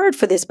there was a word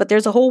for this, but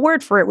there's a whole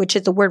word for it, which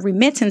is the word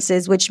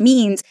remittances, which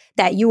means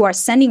that you are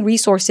sending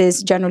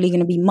resources, generally going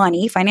to be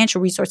money,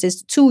 financial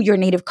resources, to your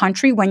native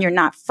country when you're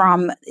not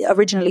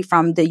originally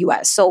from the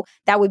US. So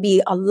that would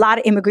be a lot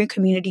of immigrant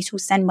communities who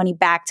send money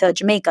back to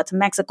Jamaica, to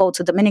Mexico,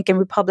 to Dominican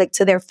Republic,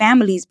 to their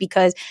families,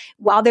 because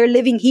while they're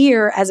living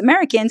here as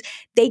Americans,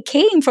 they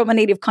came from a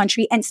native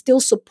country and still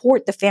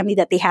support the family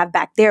that they have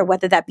back there,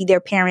 whether that be their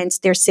parents,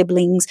 their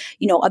siblings,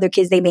 other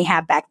kids they may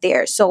have back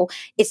there. So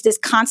it's this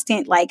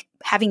constant, like,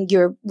 having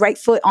your right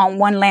foot on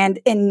one land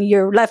and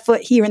your left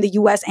foot here in the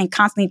US and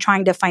constantly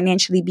trying to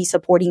financially be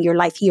supporting your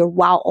life here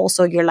while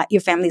also your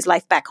family's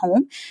life back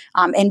home.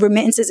 And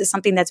remittances is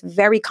something that's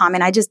very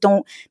common. I just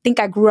don't think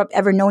I grew up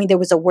ever knowing there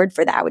was a word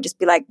for that. I would just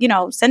be like,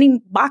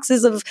 sending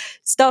boxes of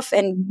stuff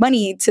and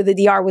money to the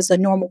DR was a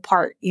normal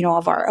part,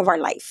 of our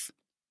life.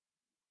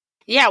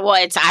 Yeah, well,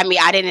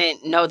 I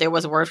didn't know there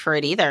was a word for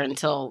it either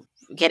until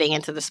getting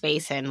into the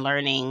space and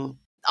learning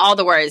all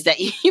the words that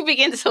you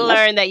begin to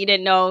learn that you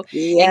didn't know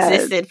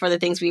existed for the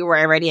things we were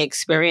already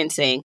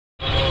experiencing.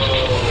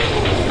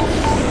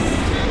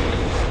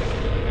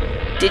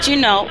 Did you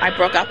know I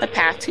broke out the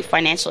path to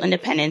financial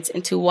independence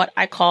into what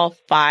I call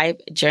 5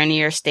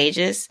 journeyer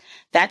stages?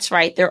 That's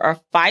right. There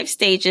are 5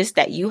 stages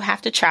that you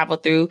have to travel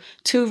through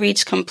to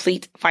reach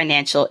complete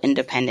financial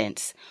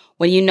independence.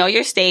 When you know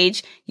your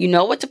stage, you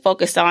know what to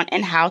focus on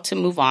and how to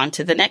move on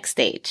to the next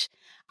stage.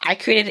 I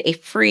created a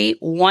free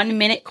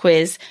 1-minute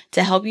quiz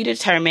to help you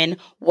determine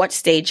what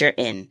stage you're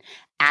in.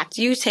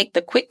 After you take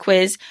the quick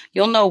quiz,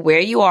 you'll know where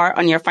you are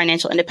on your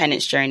financial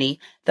independence journey,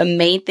 the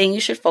main thing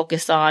you should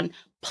focus on,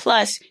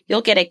 plus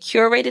you'll get a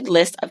curated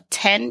list of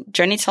 10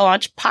 Journey to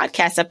Launch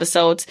podcast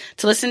episodes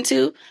to listen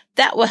to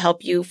that will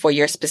help you for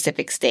your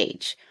specific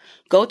stage.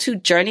 Go to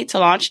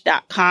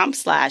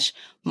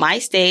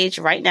journeytolaunch.com/mystage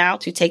right now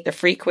to take the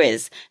free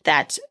quiz.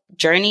 That's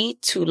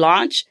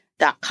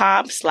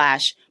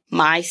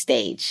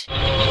journeytolaunch.com/mystage.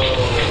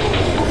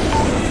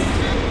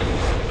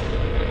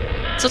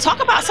 So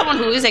talk about someone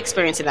who is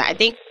experiencing that. I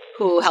think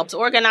who helps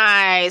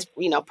organize,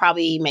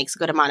 probably makes a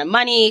good amount of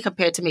money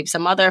compared to maybe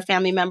some other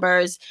family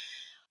members.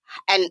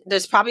 And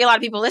there's probably a lot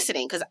of people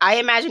listening, because I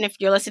imagine if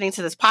you're listening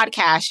to this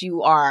podcast,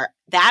 you are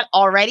that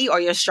already, or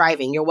you're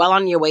striving. You're well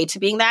on your way to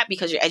being that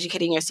because you're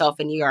educating yourself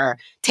and you're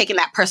taking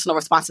that personal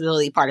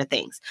responsibility part of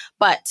things.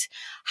 But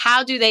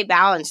how do they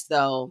balance,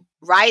 though,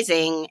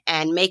 rising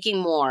and making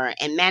more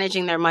and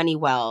managing their money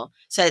well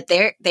so that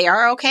they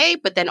are okay,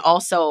 but then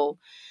also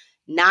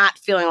not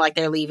feeling like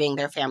they're leaving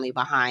their family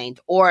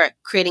behind, or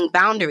creating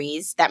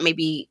boundaries that may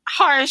be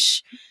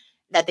harsh,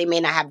 that they may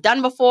not have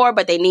done before,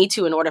 but they need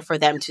to in order for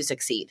them to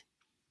succeed?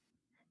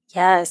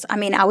 Yes.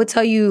 I would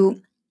tell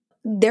you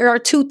there are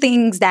 2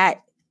 things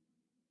that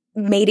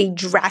made a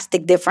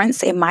drastic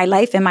difference in my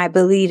life and my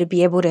ability to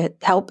be able to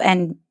help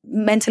and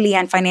mentally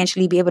and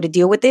financially be able to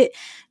deal with it.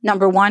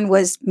 Number 1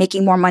 was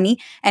making more money,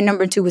 and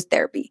number 2 was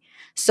therapy.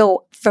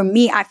 So for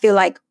me, I feel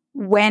like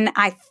when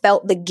I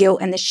felt the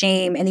guilt and the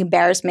shame and the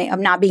embarrassment of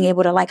not being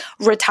able to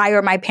retire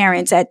my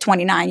parents at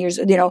 29 years,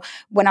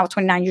 when I was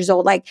 29 years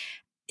old,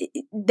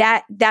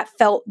 that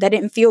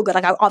didn't feel good.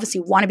 Like I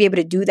obviously want to be able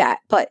to do that,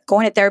 but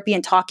going to therapy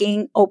and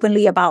talking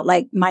openly about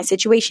like my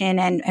situation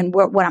and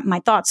what my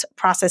thoughts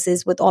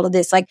processes with all of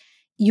this, like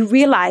you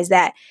realize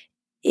that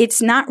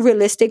it's not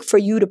realistic for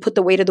you to put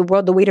the weight of the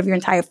world, the weight of your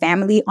entire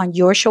family on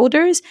your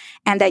shoulders,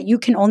 and that you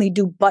can only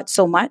do but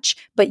so much.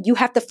 But you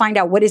have to find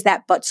out, what is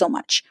that but so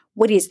much?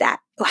 What is that?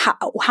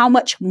 How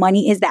much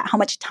money is that? How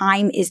much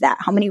time is that?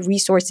 How many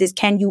resources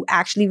can you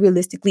actually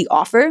realistically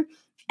offer?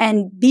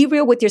 And be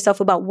real with yourself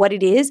about what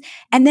it is.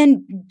 And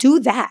then do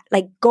that.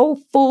 Like go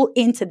full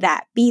into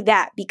that. Be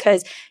that,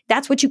 because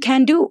that's what you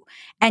can do.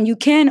 And you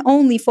can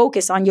only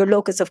focus on your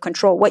locus of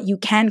control, what you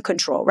can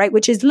control, right?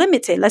 Which is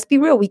limited. Let's be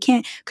real. We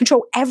can't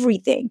control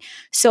everything.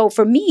 So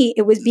for me,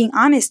 it was being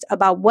honest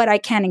about what I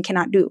can and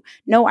cannot do.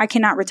 No, I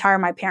cannot retire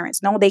my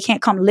parents. No, they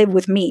can't come live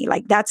with me.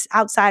 Like that's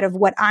outside of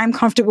what I'm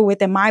comfortable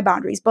with in my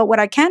boundaries. But what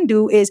I can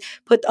do is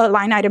put a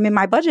line item in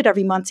my budget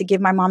every month to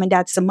give my mom and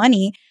dad some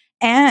money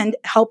and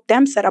help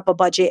them set up a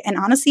budget. And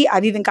honestly,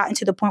 I've even gotten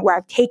to the point where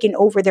I've taken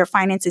over their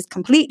finances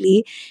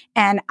completely,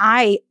 and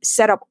I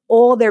set up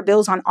all their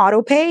bills on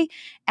auto pay,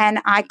 and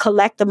I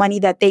collect the money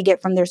that they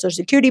get from their Social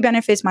Security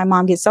benefits. My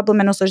mom gets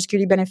supplemental Social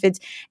Security benefits,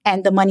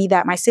 and the money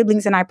that my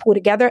siblings and I pull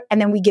together, and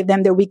then we give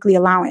them their weekly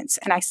allowance.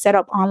 And I set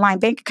up online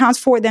bank accounts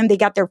for them. They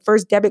got their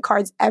first debit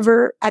cards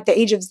ever at the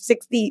age of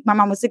 60. My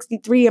mom was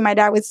 63 and my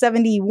dad was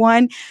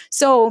 71.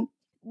 So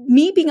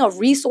me being a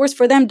resource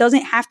for them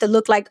doesn't have to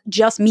look like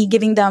just me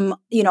giving them,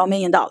 $1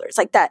 million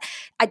like that.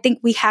 I think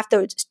we have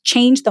to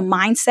change the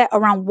mindset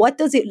around what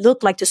does it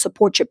look like to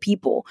support your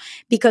people?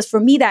 Because for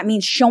me, that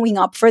means showing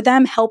up for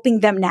them, helping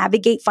them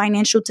navigate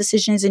financial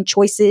decisions and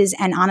choices,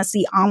 and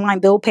honestly, online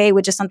bill pay,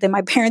 which is something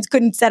my parents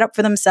couldn't set up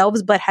for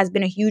themselves, but has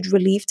been a huge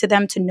relief to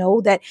them to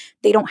know that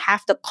they don't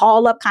have to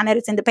call up Con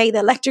Edison to pay the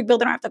electric bill.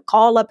 They don't have to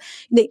call up.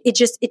 It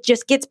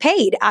just gets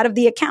paid out of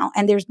the account,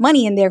 and there's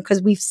money in there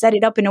because we've set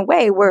it up in a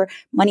way where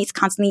money's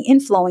constantly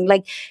inflowing.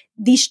 Like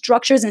these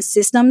structures and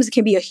systems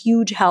can be a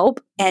huge help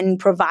and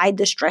provide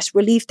the stress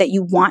relief that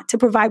you want to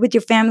provide with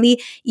your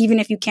family, even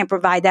if you can't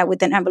provide that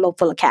with an envelope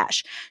full of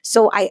cash.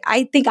 So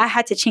I think I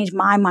had to change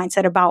my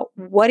mindset about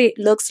what it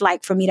looks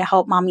like for me to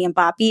help mommy and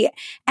papi,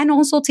 and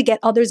also to get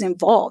others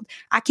involved.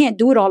 I can't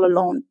do it all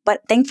alone,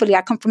 but thankfully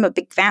I come from a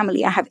big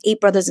family. I have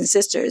 8 brothers and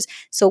sisters.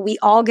 So we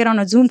all get on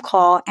a Zoom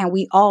call and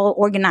we all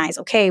organize,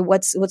 okay,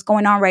 what's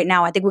going on right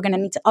now? I think we're going to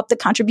need to up the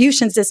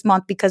contributions this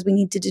month because we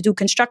need to do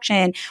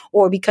construction,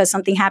 or because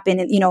something happened.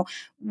 And,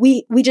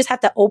 we just have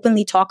to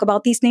openly talk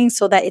about these things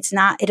so that it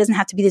doesn't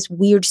have to be this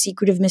weird,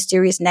 secretive,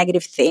 mysterious,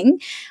 negative thing.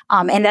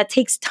 And that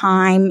takes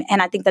time.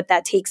 And I think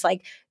that takes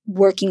like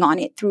working on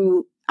it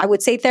through, I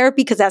would say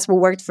therapy, because that's what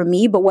worked for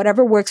me, but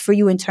whatever works for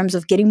you in terms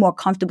of getting more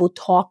comfortable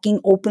talking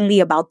openly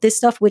about this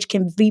stuff, which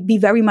can be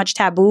very much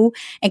taboo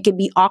and can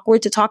be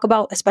awkward to talk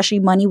about, especially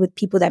money with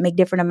people that make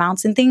different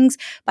amounts and things.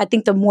 But I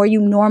think the more you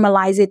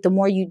normalize it, the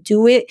more you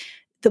do it,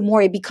 the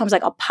more it becomes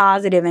like a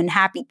positive and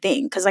happy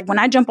thing. Because like when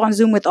I jump on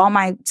Zoom with all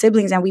my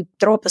siblings and we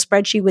throw up a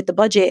spreadsheet with the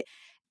budget,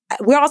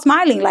 we're all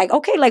smiling like,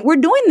 okay, like we're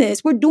doing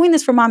this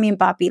for mommy and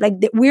papi. Like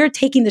we're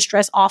taking the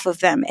stress off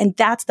of them. And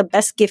that's the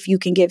best gift you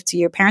can give to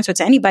your parents or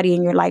to anybody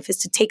in your life, is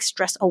to take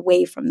stress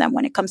away from them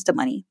when it comes to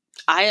money.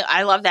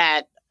 I love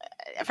that.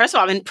 First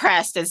of all, I'm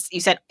impressed. As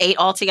you said, 8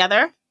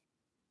 altogether.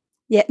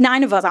 Yeah,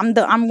 9 of us.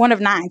 I'm one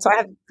of 9. So I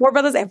have 4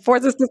 brothers and 4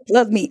 sisters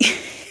plus me.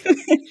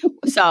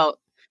 So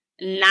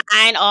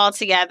 9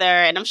 altogether.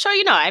 And I'm sure,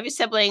 every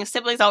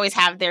siblings always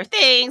have their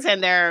things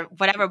and their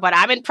whatever, but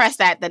I'm impressed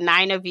that the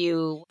 9 of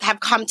you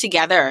have come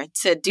together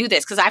to do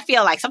this. Cause I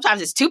feel like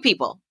sometimes it's 2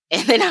 people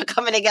and they're not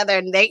coming together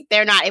and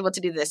they're not able to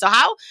do this. So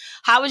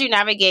how would you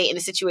navigate in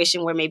a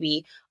situation where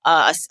maybe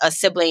a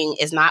sibling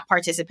is not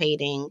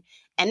participating,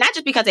 and not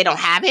just because they don't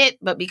have it,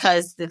 but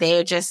because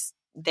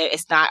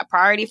it's not a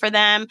priority for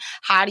them?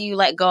 How do you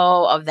let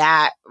go of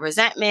that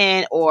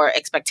resentment or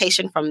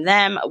expectation from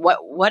them?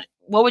 What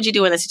would you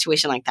do in a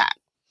situation like that?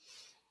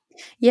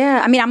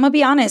 Yeah, I mean, I'm going to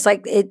be honest.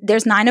 Like,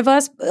 there's 9 of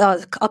us.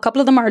 A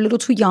couple of them are a little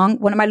too young.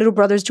 One of my little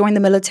brothers joined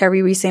the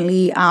military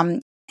recently.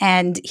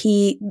 And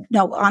he,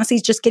 honestly,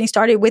 he's just getting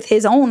started with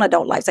his own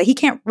adult life. So he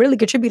can't really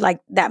contribute like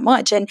that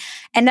much. And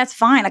that's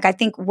fine. Like, I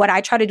think what I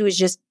try to do is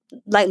just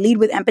like lead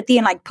with empathy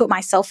and like put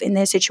myself in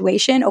their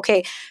situation.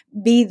 Okay,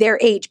 be their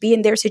age, be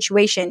in their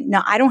situation.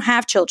 Now, I don't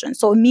have children.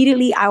 So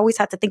immediately I always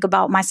have to think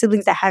about my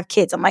siblings that have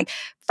kids. I'm like,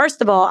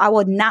 first of all, I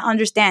would not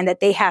understand that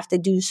they have to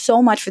do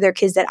so much for their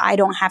kids that I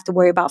don't have to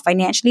worry about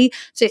financially.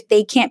 So if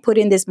they can't put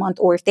in this month,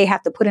 or if they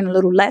have to put in a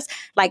little less,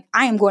 like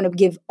I am going to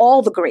give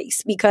all the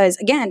grace, because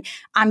again,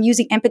 I'm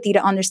using empathy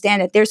to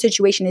understand that their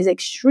situation is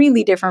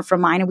extremely different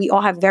from mine. And we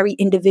all have very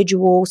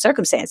individual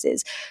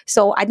circumstances.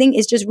 So I think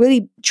it's just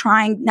really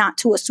trying not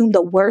to assume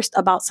the worst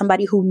about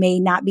somebody who may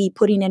not be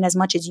putting in as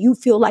much as you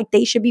feel like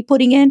they should be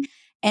putting in,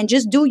 and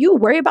just do you.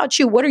 Worry about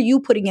you. What are you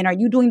putting in? Are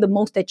you doing the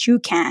most that you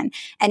can?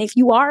 And if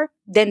you are,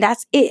 then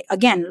that's it.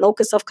 Again,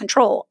 locus of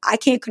control. I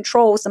can't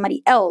control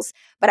somebody else,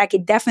 but I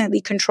could definitely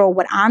control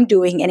what I'm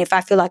doing. And if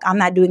I feel like I'm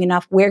not doing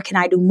enough, where can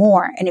I do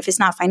more? And if it's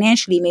not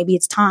financially, maybe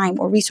it's time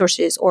or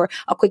resources or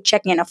a quick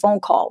check-in, a phone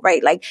call,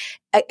 right? Like,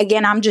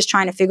 again, I'm just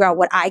trying to figure out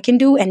what I can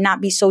do and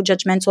not be so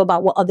judgmental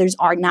about what others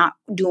are not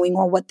doing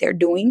or what they're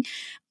doing.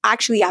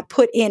 Actually, I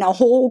put in a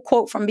whole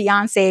quote from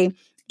Beyonce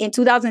in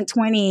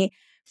 2020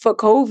 for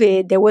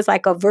COVID. There was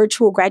like a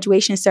virtual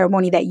graduation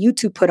ceremony that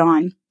YouTube put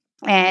on.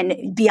 And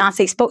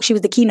Beyonce spoke. She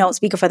was the keynote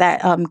speaker for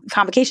that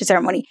convocation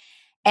ceremony.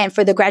 And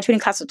for the graduating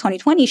class of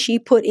 2020, she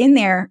put in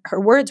there, her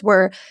words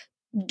were,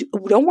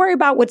 don't worry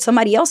about what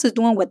somebody else is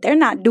doing, what they're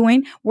not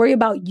doing. Worry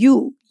about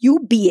you. You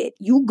be it.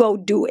 You go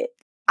do it.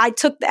 I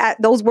took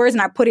those words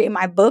and I put it in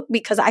my book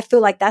because I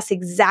feel like that's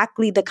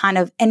exactly the kind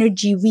of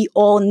energy we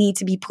all need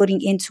to be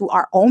putting into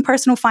our own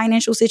personal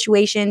financial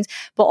situations,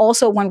 but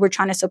also when we're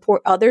trying to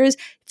support others,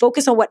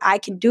 focus on what I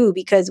can do,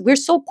 because we're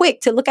so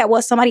quick to look at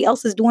what somebody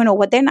else is doing or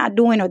what they're not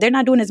doing, or they're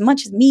not doing as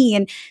much as me.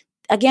 And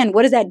again,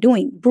 what is that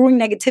doing? Brewing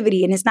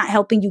negativity, and it's not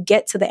helping you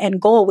get to the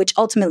end goal, which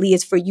ultimately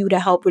is for you to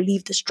help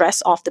relieve the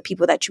stress off the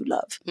people that you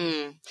love.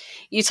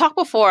 You talked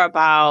before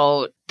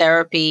about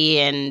therapy,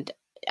 and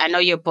I know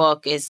your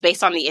book is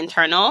based on the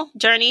internal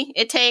journey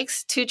it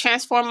takes to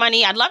transform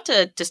money. I'd love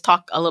to just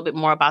talk a little bit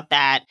more about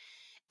that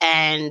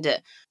and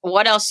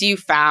what else you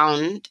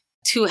found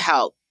to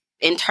help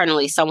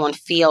internally someone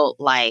feel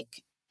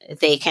like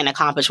they can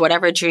accomplish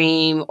whatever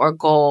dream or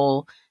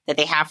goal that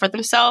they have for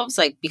themselves,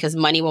 like, because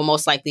money will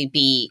most likely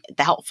be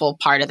the helpful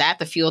part of that,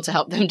 the fuel to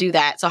help them do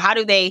that. So how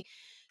do they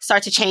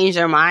start to change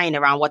their mind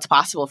around what's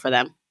possible for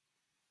them?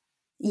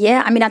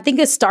 Yeah, I mean, I think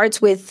it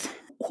starts with,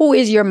 who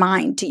is your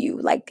mind to you?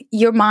 Like,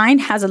 your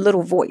mind has a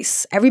little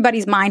voice.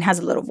 Everybody's mind has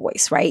a little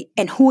voice, right?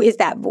 And who is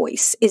that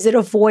voice? Is it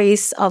a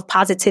voice of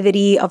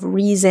positivity, of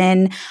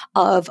reason,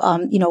 of,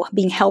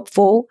 being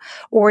helpful?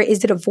 Or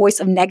is it a voice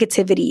of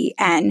negativity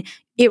and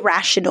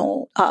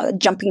irrational,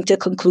 jumping to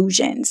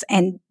conclusions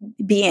and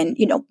being,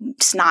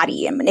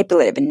 snotty and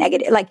manipulative and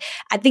negative? Like,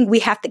 I think we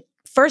have to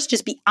first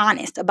just be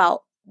honest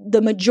about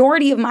the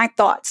majority of my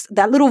thoughts,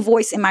 that little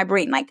voice in my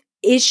brain. Like,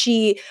 is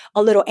she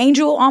a little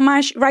angel on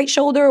my right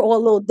shoulder or a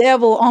little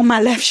devil on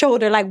my left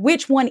shoulder? Like,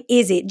 which one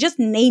is it? Just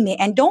name it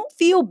and don't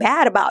feel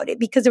bad about it,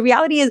 because the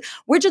reality is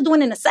we're just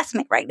doing an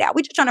assessment right now.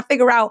 We're just trying to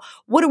figure out,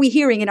 what are we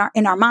hearing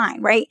in our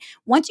mind, right?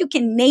 Once you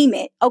can name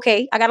it,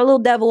 okay, I got a little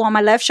devil on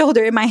my left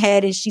shoulder in my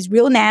head and she's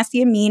real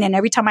nasty and mean. And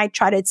every time I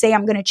try to say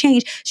I'm going to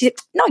change, she's like,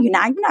 no, you're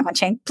not. You're not going to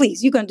change.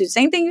 Please, you're going to do the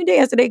same thing you did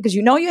yesterday because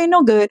you know you ain't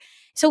no good.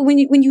 So when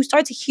you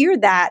start to hear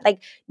that,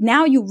 like,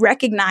 now you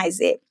recognize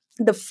it.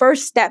 The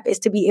first step is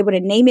to be able to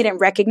name it and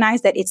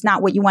recognize that it's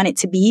not what you want it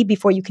to be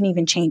before you can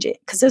even change it.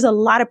 Because there's a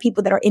lot of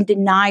people that are in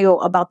denial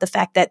about the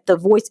fact that the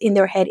voice in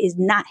their head is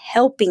not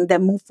helping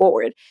them move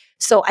forward.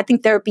 So I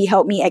think therapy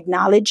helped me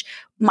acknowledge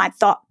my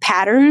thought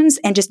patterns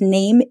and just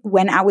name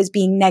when I was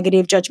being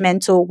negative,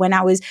 judgmental,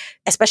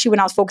 especially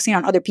when I was focusing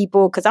on other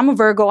people. Because I'm a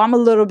Virgo, I'm a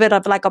little bit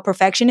of like a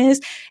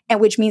perfectionist,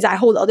 and which means I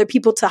hold other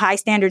people to high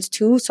standards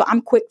too. So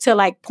I'm quick to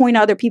like point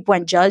at other people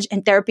and judge.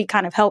 And therapy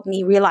kind of helped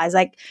me realize,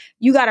 like,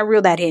 you got to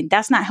reel that in.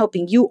 That's not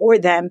helping you or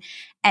them.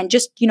 And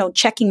just,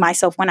 checking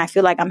myself when I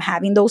feel like I'm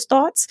having those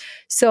thoughts.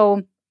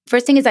 So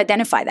first thing is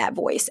identify that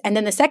voice. And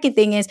then the second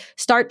thing is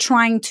start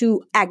trying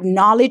to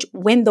acknowledge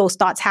when those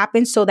thoughts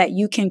happen so that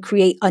you can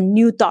create a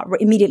new thought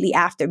immediately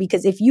after.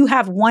 Because if you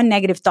have one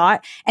negative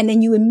thought and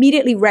then you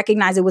immediately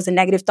recognize it was a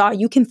negative thought,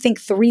 you can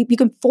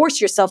force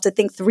yourself to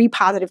think 3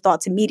 positive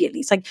thoughts immediately.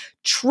 It's like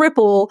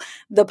triple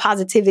the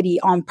positivity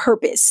on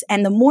purpose.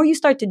 And the more you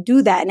start to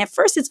do that, and at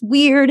first it's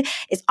weird,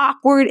 it's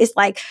awkward, it's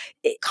like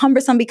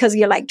cumbersome because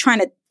you're like trying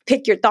to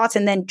pick your thoughts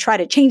and then try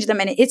to change them.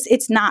 And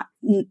it's not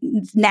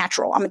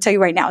natural. I'm going to tell you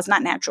right now, it's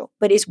not natural,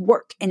 but it's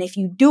work. And if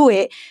you do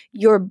it,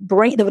 your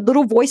brain, the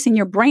little voice in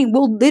your brain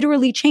will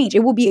literally change.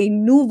 It will be a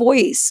new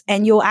voice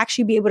and you'll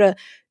actually be able to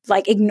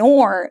like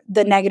ignore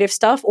the negative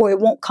stuff, or it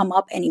won't come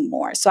up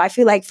anymore. So I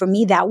feel like for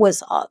me, that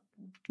was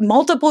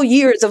multiple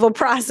years of a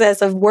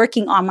process of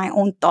working on my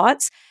own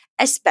thoughts,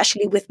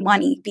 especially with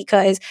money,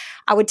 because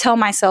I would tell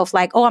myself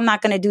like, oh, I'm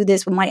not going to do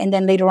this with money. And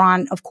then later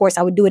on, of course,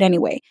 I would do it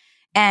anyway.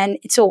 And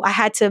so I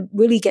had to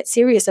really get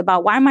serious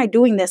about, why am I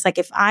doing this? Like,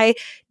 if I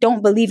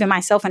don't believe in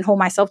myself and hold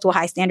myself to a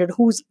high standard,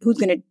 who's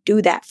going to do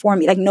that for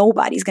me? Like,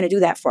 nobody's going to do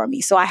that for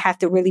me. So I have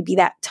to really be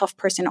that tough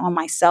person on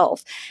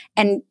myself.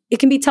 And it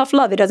can be tough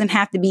love. It doesn't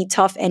have to be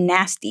tough and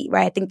nasty,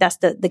 right? I think that's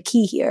the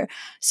key here.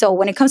 So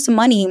when it comes to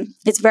money,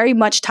 it's very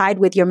much tied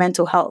with your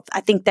mental health.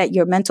 I think that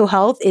your mental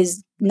health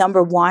is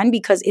number one,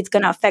 because it's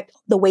going to affect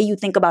the way you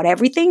think about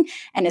everything,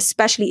 and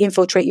especially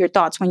infiltrate your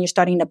thoughts when you're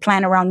starting to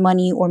plan around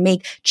money or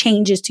make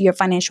changes to your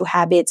financial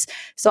habits.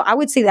 So I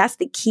would say that's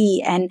the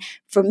key. And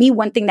for me,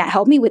 one thing that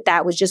helped me with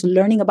that was just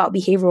learning about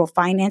behavioral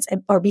finance,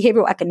 or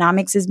behavioral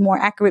economics is more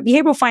accurate.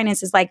 Behavioral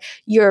finance is like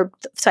your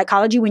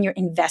psychology when you're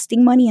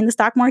investing money in the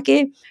stock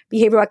market.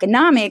 Behavioral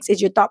economics is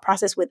your thought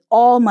process with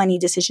all money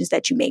decisions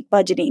that you make: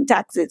 budgeting,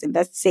 taxes,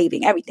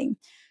 saving, everything.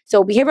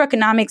 So behavioral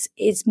economics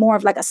is more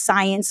of like a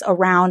science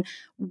around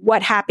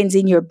what happens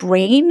in your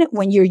brain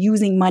when you're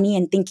using money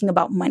and thinking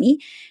about money.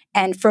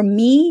 And for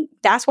me,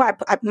 that's why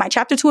my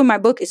chapter 2 in my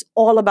book is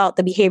all about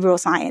the behavioral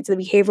science, the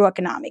behavioral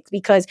economics,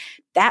 because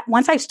that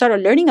once I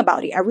started learning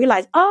about it, I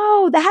realized,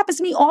 oh, that happens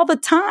to me all the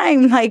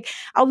time. Like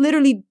I'll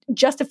literally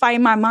justify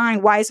in my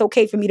mind why it's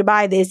okay for me to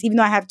buy this, even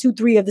though I have 2,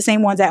 3 of the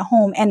same ones at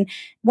home. And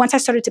once I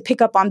started to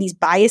pick up on these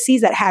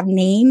biases that have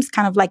names,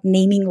 kind of like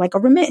naming like a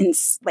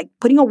remittance, like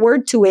putting a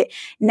word to it,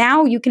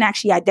 now you can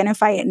actually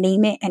identify it,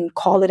 name it, and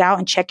call it out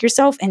and check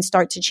yourself and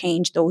start to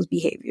change those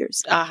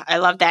behaviors. I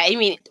love that. I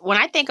mean, when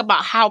I think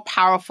about how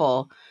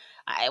powerful,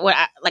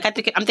 I'm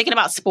thinking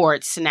about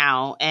sports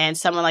now, and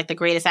someone like the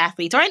greatest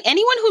athletes or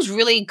anyone who's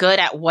really good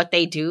at what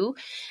they do,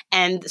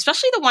 and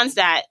especially the ones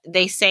that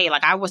they say,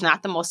 like, I was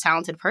not the most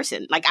talented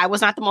person, like I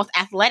was not the most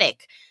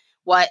athletic.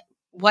 What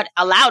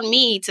allowed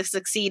me to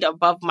succeed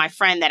above my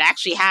friend that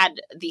actually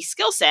had the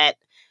skill set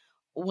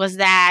was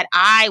that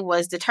I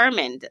was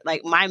determined.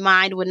 Like my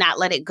mind would not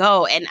let it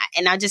go, and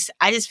I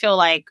just feel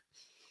like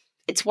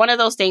it's one of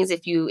those things.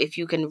 If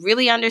you can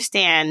really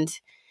understand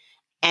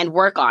and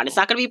work on, it's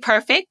not going to be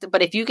perfect,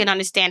 but if you can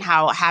understand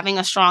how having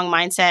a strong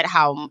mindset,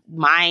 how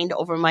mind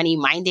over money,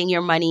 minding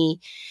your money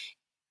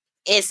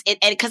is it,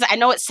 and because I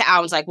know it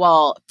sounds like,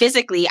 well,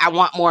 physically, I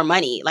want more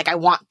money. Like I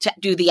want to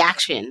do the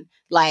action.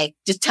 Like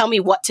just tell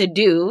me what to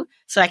do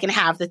so I can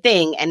have the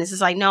thing. And it's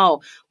just like, no,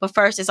 but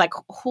first it's like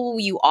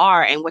who you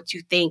are and what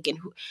you think and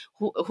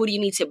who do you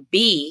need to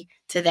be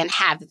to then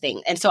have the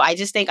thing. And so I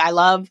just think I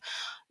love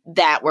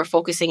that we're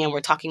focusing and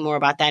we're talking more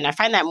about that. And I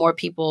find that more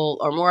people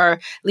or more,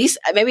 at least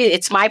maybe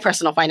it's my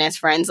personal finance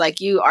friends like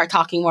you are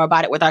talking more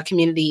about it with our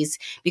communities,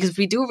 because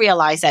we do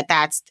realize that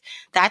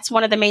that's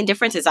one of the main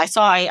differences. I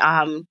saw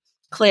a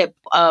clip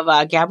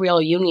of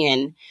Gabrielle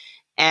Union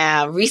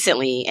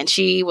recently, and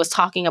she was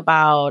talking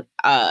about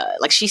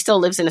like she still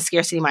lives in a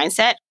scarcity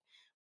mindset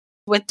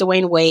with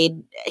Dwayne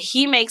Wade.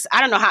 He makes,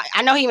 I don't know how,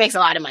 I know he makes a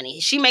lot of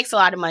money. She makes a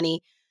lot of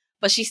money,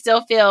 but she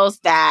still feels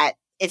that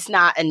it's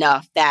not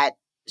enough, that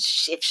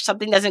if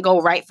something doesn't go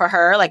right for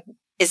her, like,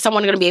 is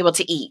someone going to be able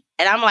to eat?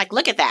 And I'm like,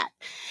 look at that.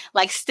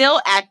 Like still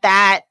at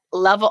that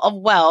level of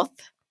wealth,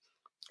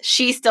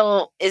 she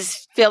still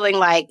is feeling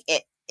like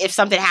if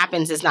something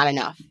happens, it's not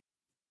enough.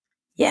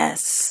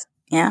 Yes.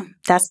 Yeah.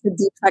 That's the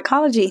deep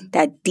psychology,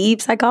 that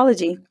deep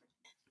psychology.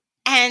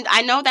 And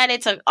I know that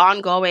it's an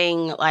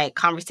ongoing like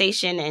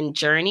conversation and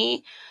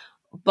journey,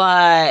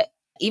 but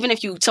even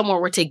if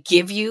someone were to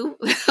give you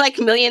like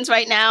millions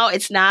right now,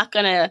 it's not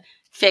going to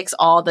fix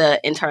all the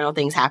internal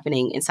things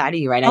happening inside of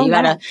you right now. You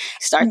got to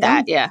start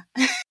that. Yeah.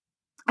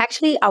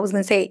 Actually, I was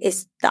going to say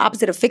it's the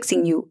opposite of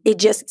fixing you. It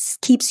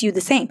just keeps you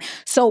the same.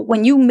 So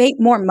when you make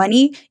more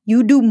money,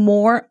 you do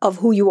more of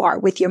who you are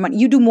with your money.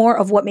 You do more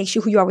of what makes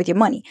you who you are with your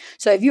money.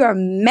 So if you're a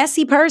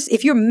messy person,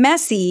 if you're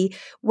messy,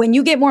 when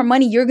you get more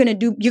money, you're going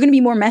to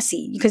be more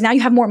messy because now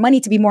you have more money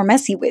to be more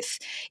messy with.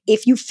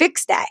 If you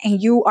fix that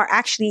and you are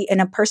actually in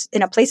a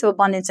place of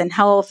abundance and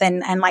health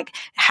and like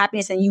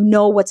happiness, and you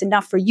know what's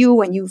enough for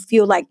you, and you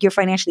feel like you're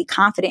financially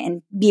confident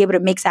and be able to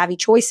make savvy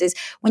choices,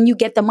 when you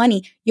get the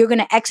money, you're going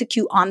to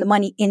execute on the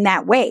money in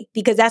that way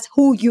because that's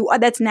who you are.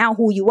 That's now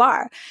who you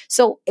are.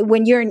 So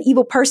when you're an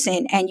evil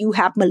person and you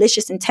have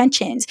malicious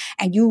intentions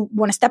and you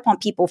want to step on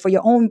people for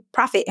your own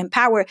profit and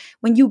power,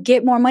 when you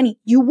get more money,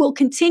 you will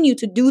continue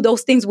to do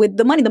those things with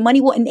the money. The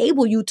money will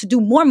enable you to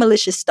do more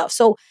malicious stuff.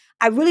 So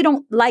I really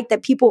don't like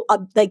that people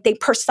like they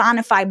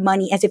personify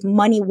money as if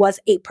money was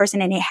a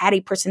person and it had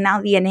a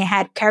personality and it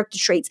had character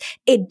traits.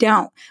 It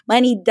don't.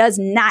 Money does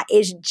not.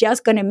 It's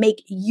just going to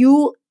make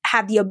you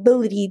have the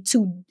ability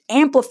to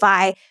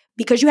amplify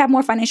because you have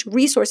more financial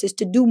resources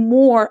to do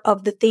more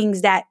of the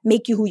things that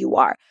make you who you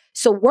are.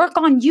 So work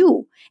on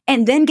you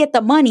and then get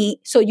the money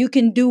so you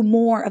can do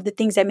more of the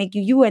things that make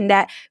you you, and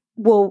that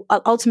will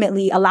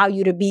ultimately allow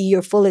you to be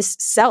your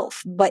fullest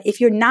self. But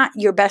if you're not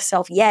your best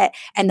self yet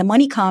and the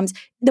money comes,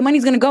 the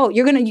money's going to go.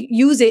 You're going to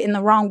use it in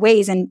the wrong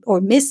ways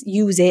or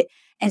misuse it.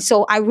 And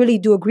so I really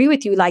do agree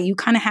with you. Like you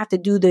kind of have to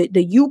do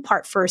the you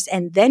part first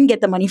and then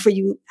get the money for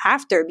you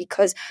after,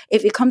 because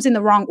if it comes in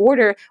the wrong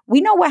order,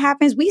 we know what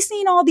happens. We've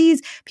seen all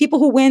these people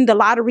who win the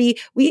lottery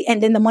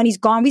and then the money's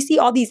gone. We see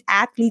all these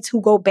athletes who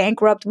go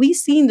bankrupt. We've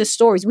seen the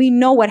stories. We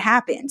know what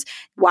happens.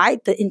 Why?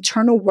 The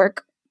internal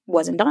work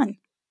wasn't done.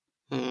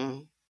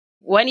 Mm.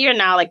 When you're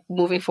now like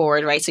moving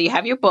forward, right? So you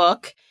have your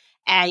book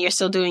and you're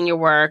still doing your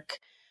work.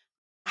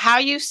 How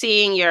are you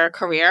seeing your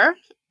career?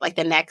 Like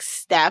the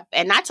next step,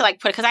 and not to like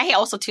put, because I hate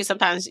also too,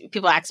 sometimes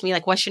people ask me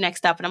like, what's your next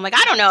step? And I'm like,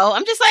 I don't know.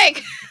 I'm just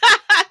like,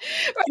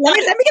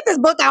 let me get this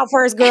book out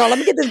first, girl. Let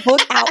me get this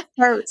book out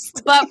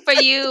first. But for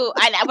you,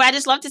 I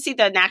just love to see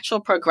the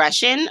natural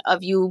progression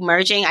of you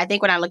merging. I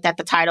think when I looked at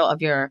the title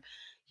of your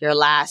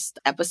last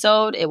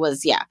episode, it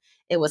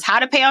was how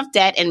to pay off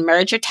debt and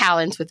merge your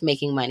talents with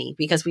making money,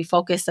 because we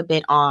focused a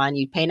bit on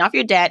you paying off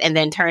your debt and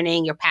then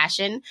turning your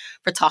passion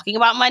for talking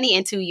about money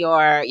into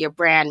your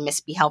brand,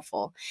 Miss Be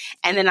Helpful.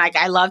 And then like,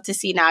 I love to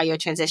see now your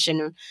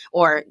transition,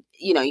 or,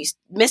 you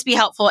Miss Be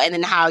Helpful. And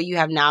then how you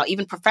have now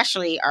even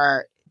professionally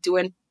are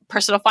doing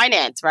personal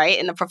finance, right?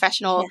 In a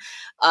professional,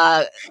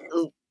 Yeah.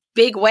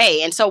 big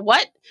way. And so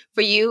what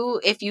for you,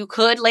 if you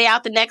could lay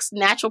out the next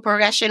natural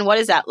progression, what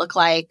does that look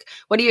like?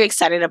 What are you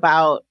excited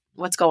about?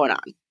 What's going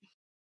on?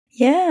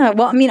 Yeah.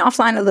 Well, I mean,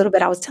 offline a little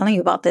bit, I was telling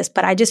you about this,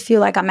 but I just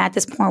feel like I'm at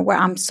this point where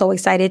I'm so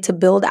excited to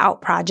build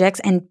out projects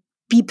and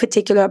be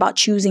particular about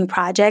choosing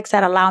projects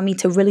that allow me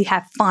to really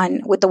have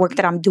fun with the work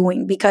that I'm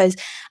doing, because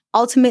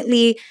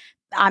ultimately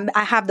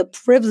I have the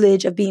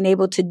privilege of being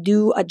able to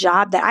do a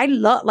job that I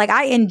love. Like,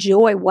 I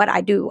enjoy what I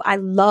do. I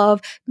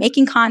love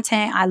making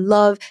content. I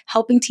love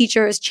helping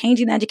teachers,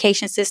 changing the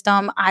education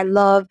system. I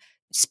love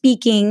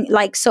speaking.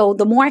 Like, so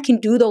the more I can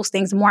do those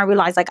things, the more I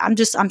realize, like, I'm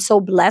so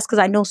blessed, because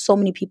I know so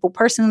many people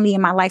personally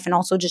in my life and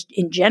also just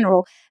in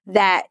general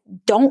that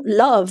don't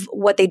love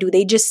what they do.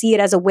 They just see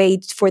it as a way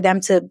for them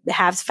to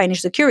have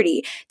financial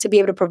security, to be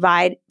able to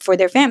provide for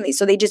their families.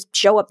 So they just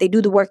show up, they do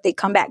the work, they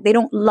come back. They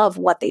don't love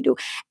what they do.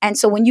 And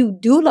so when you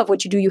do love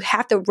what you do, you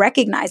have to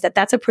recognize that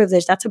that's a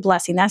privilege, that's a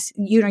blessing. That's,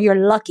 you're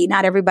lucky.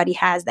 Not everybody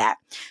has that.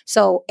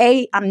 So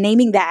A, I'm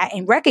naming that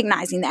and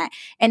recognizing that.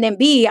 And then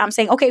B, I'm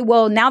saying, okay,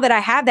 well, now that I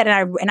have that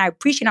and I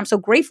appreciate it, I'm so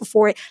grateful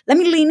for it. Let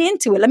me lean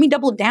into it. Let me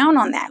double down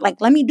on that. Like,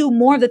 let me do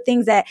more of the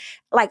things that,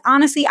 like,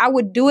 honestly, I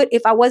would do it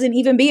if I wasn't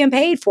even being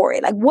paid for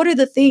it. Like, what are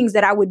the things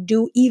that I would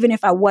do even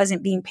if I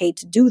wasn't being paid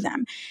to do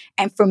them?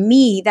 And for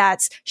me,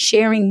 that's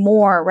sharing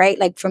more, right?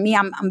 Like, for me,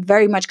 I'm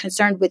very much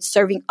concerned with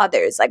serving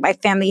others. Like, my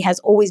family has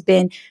always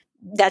been,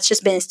 that's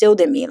just been instilled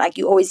in me. Like,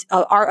 you always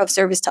are of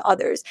service to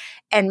others.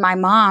 And my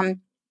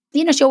mom,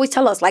 she always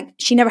tell us, like,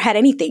 she never had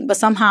anything, but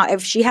somehow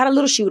if she had a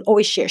little, she would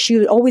always share. She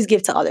would always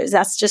give to others.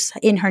 That's just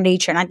in her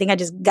nature. And I think I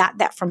just got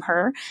that from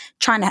her,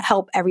 trying to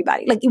help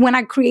everybody. Like, when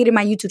I created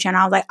my YouTube channel,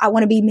 I was like, I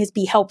want to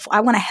be helpful. I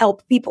want to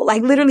help people.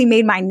 Like, literally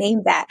made my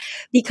name that,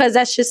 because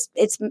that's just,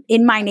 it's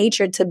in my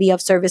nature to be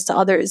of service to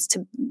others,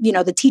 to,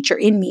 the teacher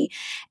in me.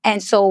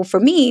 And so for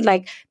me,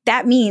 like,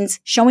 that means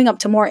showing up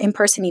to more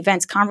in-person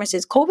events,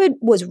 conferences. COVID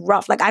was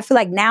rough. Like, I feel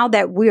like now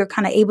that we're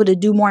kind of able to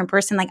do more in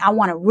person, like, I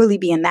want to really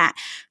be in that.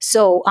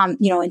 So, in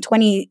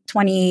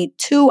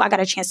 2022, I got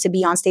a chance to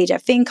be on stage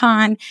at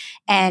FinCon,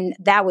 and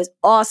that was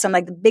awesome.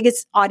 Like, the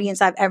biggest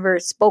audience I've ever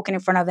spoken in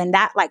front of, and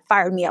that, like,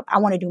 fired me up. I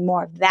want to do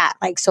more of that.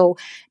 Like, so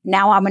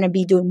now I'm going to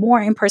be doing more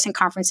in-person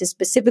conferences,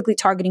 specifically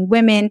targeting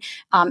women,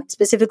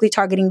 specifically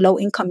targeting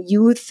low-income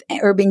youth,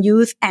 urban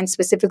youth, and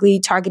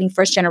specifically targeting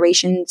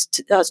first-generation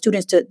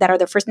students that are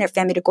the first in their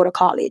family to go to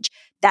college.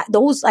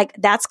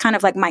 That's kind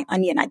of like my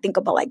onion. I think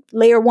about, like,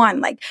 layer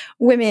one, like,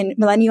 women,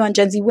 millennial and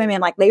Gen Z women,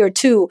 like layer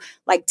two,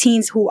 like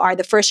teens who are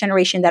the first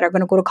generation that are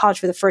going to go to college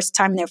for the first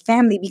time in their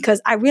family, because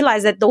I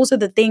realize that those are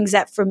the things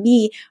that for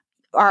me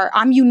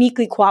I'm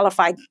uniquely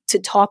qualified to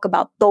talk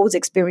about those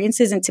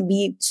experiences and to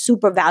be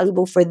super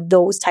valuable for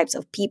those types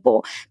of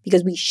people,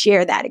 because we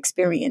share that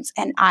experience.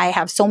 And I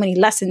have so many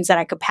lessons that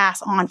I could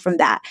pass on from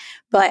that.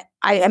 But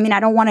I mean, I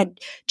don't want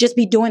to just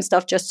be doing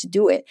stuff just to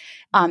do it.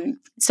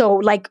 So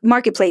like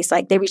Marketplace,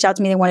 like, they reached out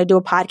to me, they want to do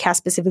a podcast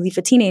specifically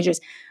for teenagers.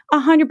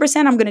 100%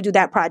 I'm going to do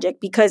that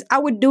project, because I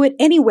would do it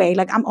anyway.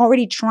 Like, I'm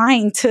already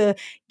trying to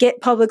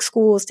get public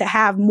schools to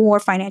have more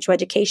financial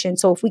education.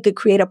 So if we could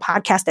create a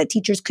podcast that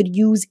teachers could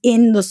use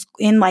in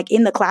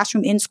the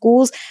classroom in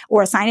schools,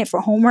 or assign it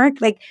for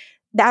homework, like,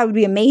 that would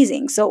be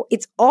amazing. So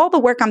it's all the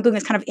work I'm doing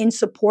is kind of in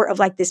support of,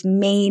 like, this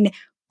main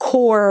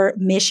core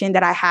mission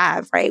that I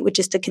have, right? Which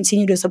is to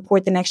continue to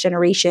support the next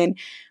generation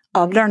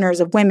of learners,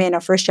 of women,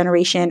 of first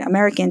generation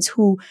Americans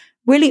who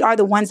really are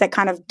the ones that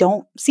kind of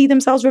don't see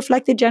themselves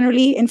reflected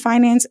generally in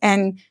finance,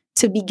 and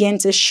to begin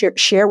to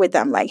share with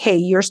them, like, hey,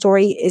 your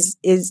story is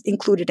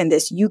included in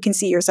this. You can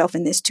see yourself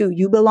in this too.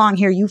 You belong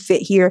here. You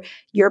fit here.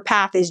 Your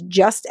path is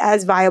just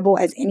as viable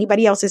as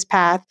anybody else's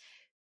path.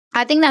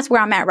 I think that's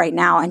where I'm at right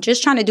now, and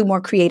just trying to do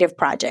more creative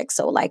projects.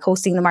 So, like,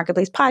 hosting the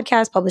Marketplace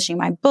podcast, publishing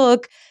my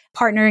book,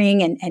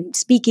 partnering and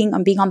speaking,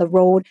 and being on the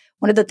road.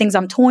 One of the things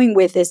I'm toying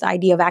with is the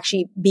idea of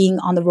actually being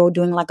on the road,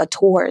 doing like a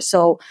tour.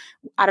 So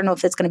I don't know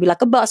if it's going to be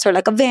like a bus or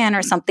like a van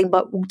or something,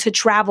 but to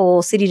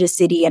travel city to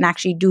city and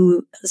actually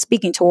do a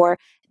speaking tour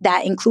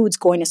that includes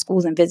going to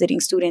schools and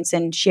visiting students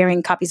and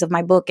sharing copies of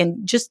my book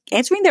and just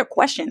answering their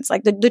questions.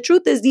 Like, the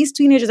truth is, these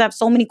teenagers have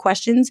so many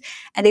questions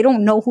and they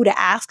don't know who to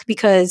ask,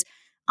 because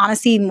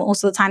honestly,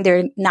 most of the time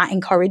they're not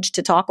encouraged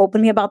to talk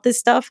openly about this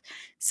stuff.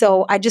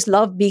 So I just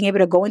love being able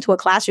to go into a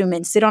classroom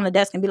and sit on a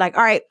desk and be like,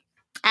 all right,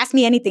 ask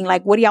me anything.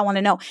 Like, what do y'all want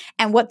to know?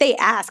 And what they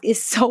ask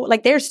is so,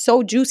 like, they're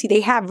so juicy.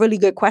 They have really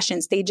good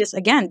questions. They just,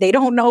 again, they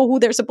don't know who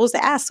they're supposed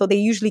to ask. So they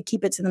usually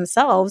keep it to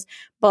themselves.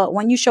 But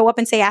when you show up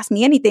and say, ask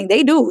me anything,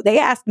 they do. They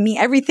ask me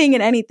everything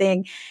and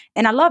anything.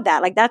 And I love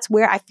that. Like, that's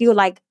where I feel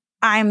like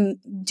I'm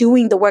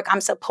doing the work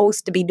I'm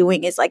supposed to be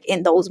doing, is like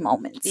in those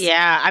moments.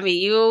 Yeah. I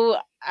mean,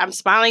 I'm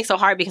smiling so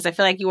hard because I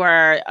feel like you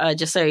are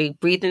just a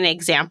breathing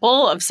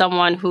example of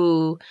someone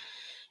who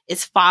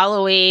is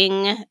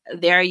following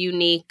their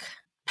unique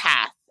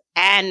path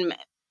and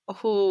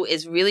who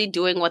is really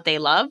doing what they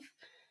love.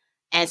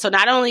 And so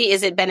not only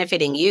is it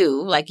benefiting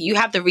you, like, you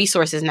have the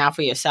resources now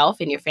for yourself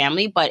and your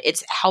family, but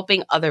it's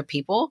helping other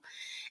people.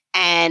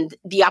 And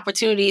the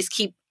opportunities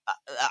keep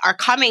are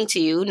coming to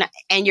you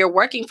and you're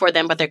working for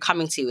them, but they're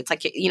coming to you. It's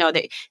like,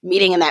 the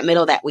meeting in that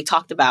middle that we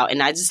talked about.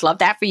 And I just love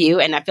that for you.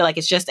 And I feel like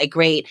it's just a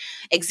great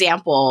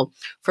example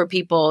for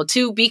people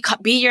to be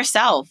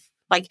yourself.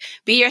 Like,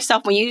 be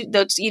yourself. When you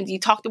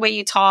talk the way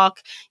you talk,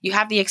 you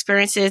have the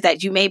experiences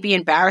that you may be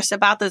embarrassed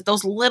about,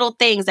 those little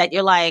things that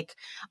you're like,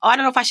 oh, I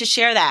don't know if I should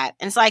share that.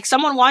 And it's like,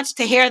 someone wants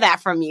to hear that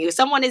from you.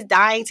 Someone is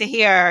dying to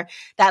hear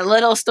that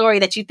little story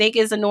that you think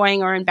is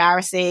annoying or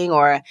embarrassing,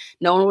 or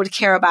no one would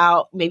care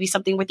about, maybe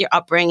something with your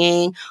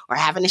upbringing or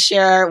having to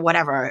share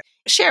whatever.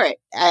 Share it.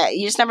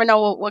 You just never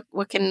know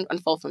what can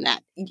unfold from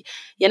that.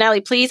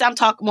 Yanely, please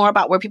talk more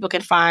about where people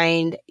can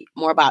find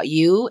more about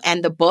you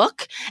and the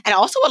book. And I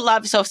also would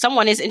love, so if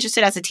someone is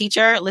interested as a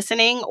teacher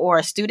listening or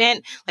a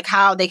student, like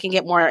how they can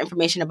get more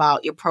information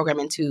about your program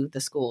into the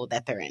school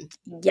that they're in.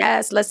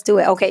 Yes, let's do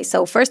it. Okay,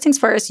 so first things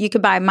first, you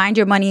can buy Mind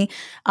Your Money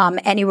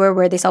anywhere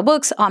where they sell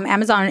books.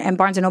 Amazon and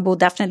Barnes & Noble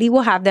definitely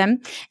will have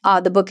them.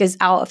 The book is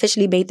out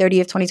officially May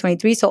 30th,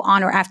 2023. So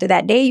on or after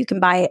that day, you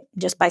can buy it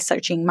just by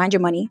searching Mind Your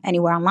Money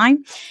anywhere online.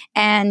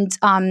 And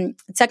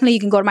secondly, you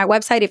can go to my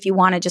website if you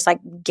want to just like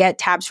get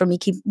tabs from me,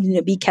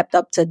 be kept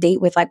up to date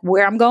with like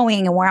where I'm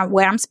going and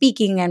where I'm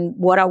speaking and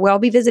where I'll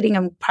be visiting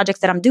and projects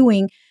that I'm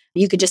doing.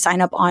 You could just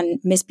sign up on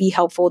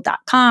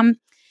missbehelpful.com,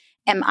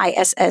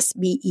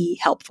 MISSBE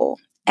helpful.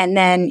 And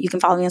then you can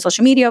follow me on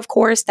social media, of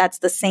course. That's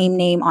the same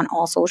name on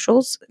all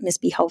socials, Miss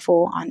Be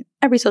Helpful on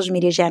every social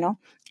media channel.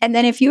 And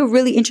then if you're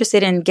really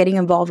interested in getting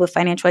involved with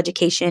financial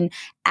education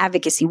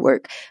advocacy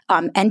work,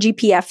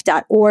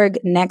 ngpf.org,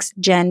 Next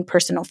Gen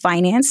Personal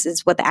Finance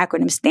is what the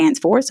acronym stands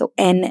for. So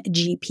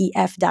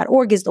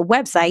ngpf.org is the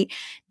website.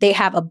 They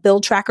have a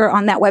bill tracker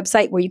on that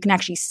website where you can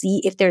actually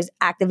see if there's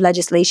active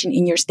legislation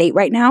in your state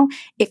right now.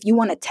 If you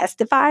want to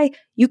testify,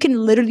 you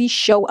can literally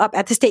show up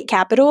at the state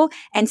capitol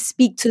and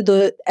speak to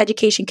the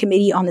education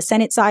committee on the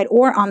Senate side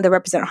or on the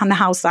representative on the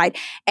House side.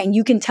 And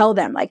you can tell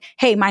them like,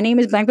 hey, my name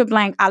is blank, blank,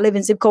 blank. I live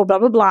in zip code, blah,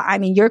 blah, blah.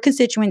 I'm in your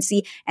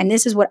constituency. And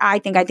this is what I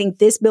think. I think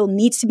this bill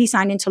needs to be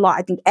signed into law.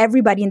 I think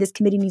everybody in this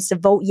committee needs to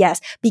vote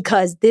yes,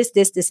 because this,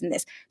 and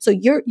this. So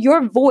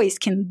your voice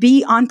can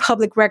be on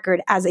public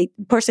record as a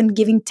person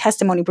giving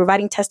testimony,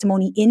 providing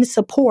testimony in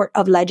support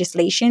of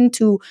legislation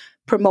to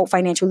promote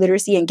financial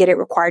literacy and get it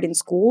required in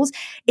schools.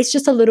 It's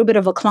just a little bit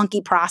of a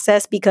clunky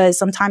process because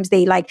sometimes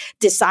they like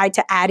decide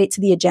to add it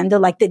to the agenda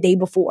like the day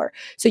before.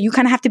 So you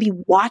kind of have to be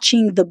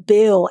watching the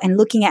bill and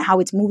looking at how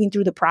it's moving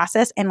through the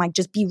process and like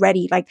just be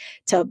ready like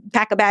to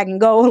pack a bag and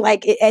go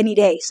like any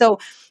day. So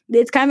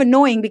it's kind of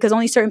annoying because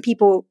only certain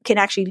people can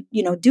actually,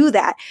 do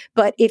that.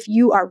 But if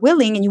you are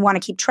willing and you want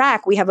to keep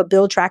track, we have a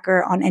bill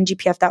tracker on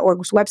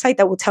ngpf.org's website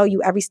that will tell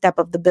you every step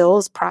of the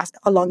bills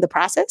along the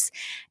process.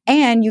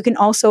 And you can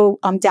also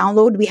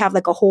download, we have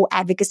like a whole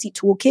advocacy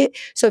toolkit.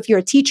 So if you're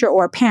a teacher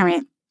or a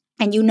parent,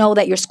 and you know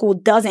that your school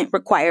doesn't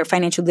require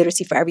financial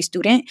literacy for every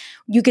student,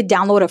 you could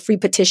download a free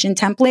petition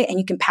template and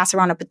you can pass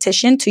around a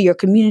petition to your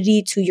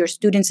community, to your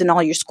students in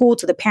all your school,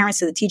 to the parents,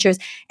 to the teachers,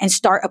 and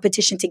start a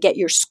petition to get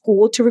your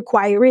school to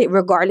require it,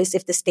 regardless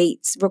if the state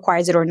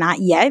requires it or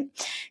not yet.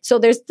 So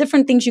there's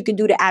different things you can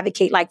do to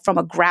advocate, like from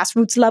a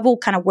grassroots level,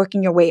 kind of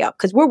working your way up.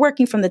 Because we're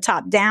working from the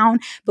top down,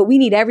 but we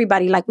need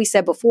everybody, like we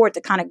said before,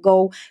 to kind of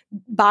go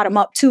bottom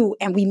up too,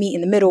 and we meet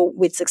in the middle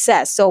with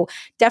success. So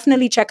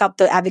definitely check out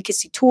the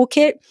advocacy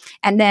toolkit.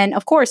 And then,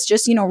 of course,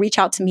 just, reach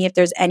out to me if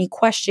there's any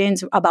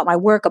questions about my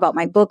work, about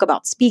my book,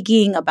 about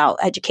speaking, about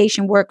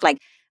education work. Like,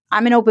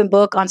 I'm an open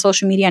book on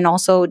social media and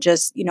also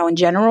just, in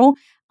general.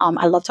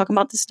 I love talking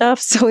about this stuff.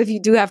 So if you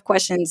do have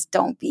questions,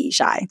 don't be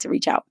shy to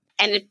reach out.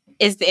 And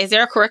is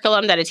there a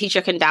curriculum that a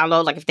teacher can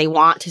download? Like if they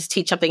want to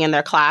teach something in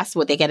their class,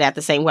 would they get it at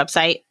the same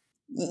website?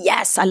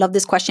 Yes, I love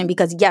this question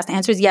because yes, the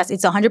answer is yes.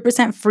 It's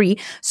 100% free.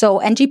 So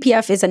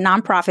NGPF is a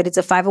nonprofit. It's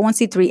a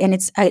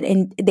 501c3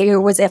 and there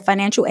was a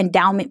financial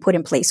endowment put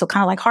in place. So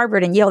kind of like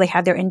Harvard and Yale, they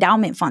have their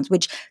endowment funds,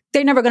 which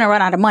they're never going to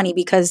run out of money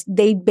because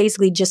they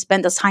basically just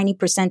spend a tiny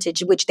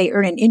percentage, which they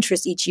earn in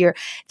interest each year.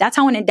 That's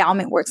how an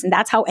endowment works. And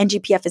that's how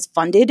NGPF is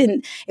funded.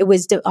 And it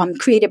was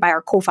created by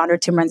our co-founder,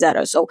 Tim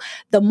Ranzetta. So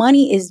the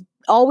money is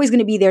always going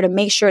to be there to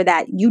make sure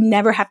that you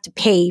never have to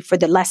pay for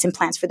the lesson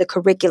plans, for the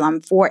curriculum,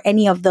 for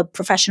any of the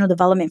professional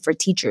development for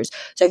teachers.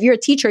 So if you're a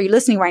teacher, you're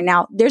listening right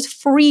now, there's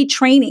free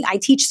training. I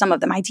teach some of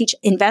them. I teach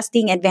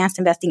investing, advanced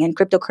investing, and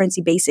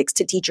cryptocurrency basics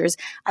to teachers.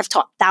 I've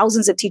taught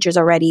thousands of teachers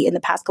already in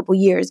the past couple of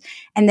years.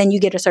 And then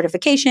you get a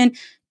certification.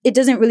 It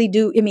doesn't really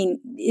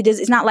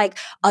it's not like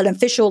an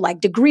official like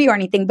degree or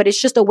anything, but it's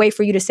just a way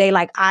for you to say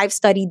like, I've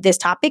studied this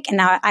topic and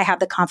now I have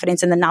the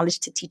confidence and the knowledge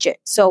to teach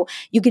it. So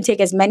you can take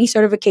as many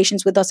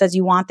certifications with us as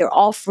you want. They're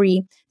all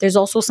free. There's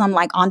also some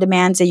like on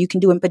demands that you can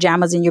do in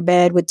pajamas in your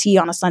bed with tea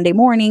on a Sunday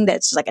morning.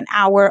 That's like an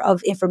hour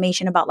of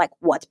information about like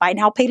what's buy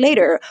now, pay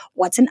later,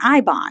 what's an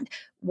iBond,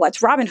 what's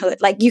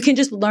Robinhood. Like you can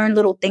just learn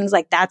little things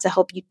like that to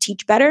help you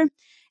teach better.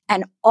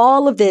 And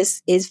all of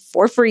this is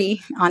for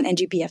free on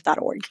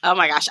ngpf.org. Oh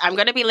my gosh. I'm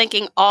going to be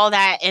linking all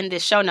that in the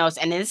show notes.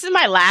 And this is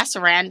my last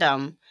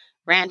random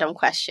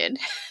question.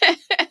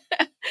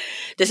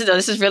 This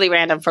is really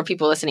random for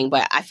people listening,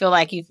 but I feel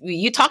like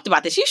you talked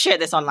about this. You shared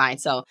this online.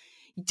 So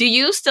Do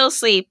you still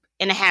sleep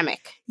in a hammock?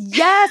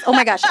 Yes. Oh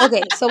my gosh.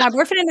 Okay. So my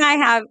boyfriend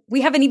and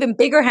we have an even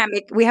bigger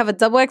hammock. We have a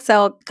double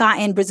XL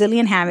cotton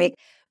Brazilian hammock.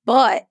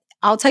 But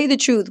I'll tell you the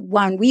truth.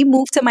 When we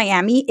moved to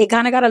Miami, it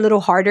kind of got a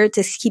little harder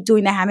to keep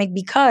doing the hammock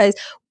because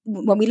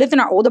when we lived in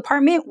our old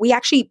apartment, we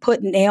actually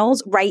put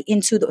nails right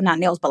into not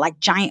nails, but like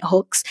giant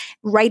hooks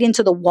right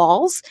into the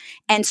walls.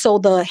 And so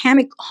the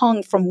hammock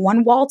hung from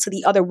one wall to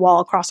the other wall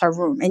across our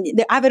room.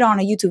 And I have it on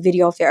a YouTube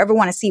video if you ever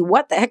want to see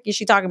what the heck is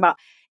she talking about.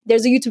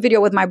 There's a YouTube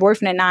video with my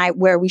boyfriend and I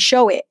where we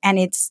show it, and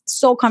it's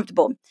so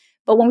comfortable.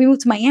 But when we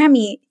moved to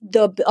Miami,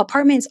 the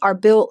apartments are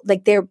built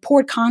like they're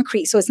poured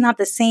concrete. So it's not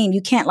the same.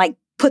 You can't like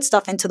put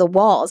stuff into the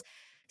walls.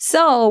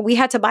 So we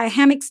had to buy a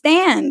hammock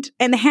stand.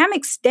 And the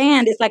hammock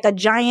stand is like a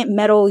giant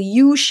metal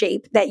U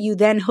shape that you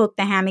then hook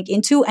the hammock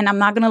into. And I'm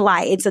not going to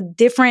lie, it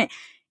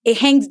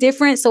hangs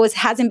different. So it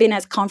hasn't been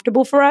as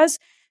comfortable for us.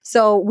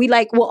 So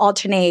we'll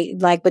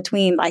alternate like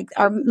between like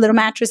our little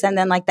mattress and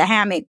then like the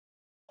hammock.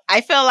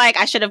 I feel like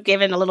I should have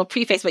given a little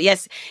preface, but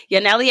yes,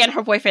 Yanely and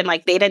her boyfriend,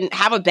 like they didn't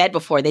have a bed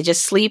before. They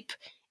just sleep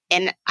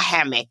in a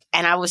hammock.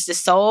 And I was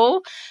just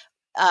so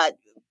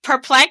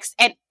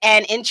perplexed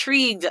and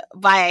intrigued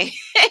by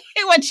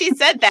when she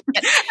said that.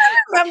 I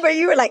remember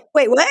you were like,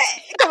 wait, what?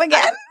 Come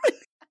again?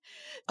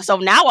 So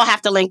now I'll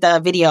have to link the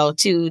video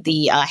to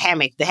the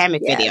hammock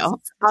video.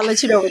 I'll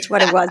let you know which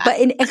one it was. But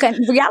in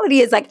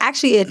reality is like,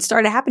 actually it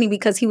started happening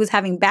because he was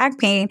having back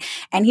pain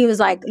and he was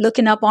like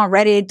looking up on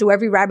Reddit through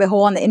every rabbit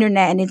hole on the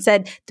internet. And it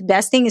said the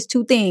best thing is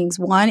two things.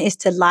 One is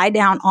to lie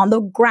down on the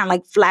ground,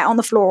 like flat on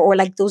the floor, or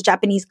like those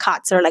Japanese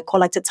cots are like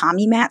called like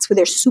tatami mats where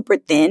they're super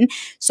thin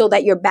so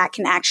that your back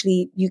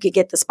you could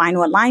get the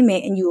spinal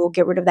alignment and you will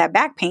get rid of that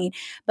back pain.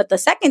 But the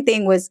second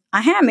thing was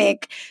a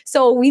hammock.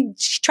 So we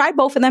tried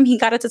both of them. He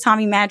got a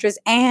tatami mattress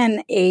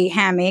and a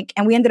hammock,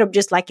 and we ended up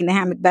just liking the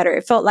hammock better.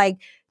 It felt like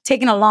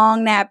taking a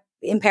long nap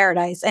in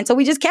paradise, and so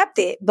we just kept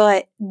it.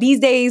 But these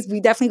days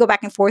we definitely go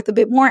back and forth a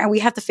bit more, and we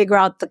have to figure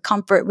out the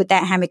comfort with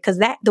that hammock because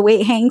the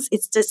way it hangs,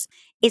 it's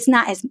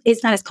not as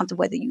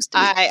comfortable as it used to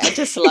be. I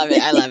just love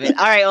it. I love it.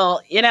 All right,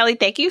 well, Yanely,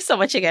 thank you so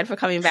much again for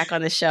coming back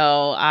on the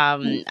show.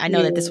 I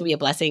know that this will be a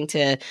blessing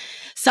to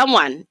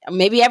someone,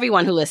 maybe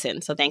everyone who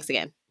listens. So thanks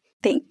again.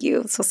 Thank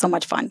you. So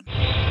much fun.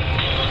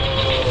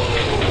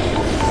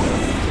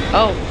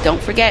 Oh,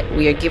 don't forget,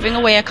 we are giving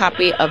away a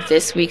copy of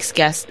this week's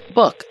guest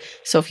book.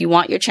 So if you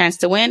want your chance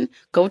to win,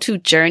 go to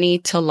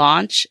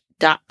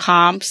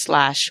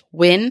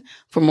journeytolaunch.com/win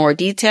for more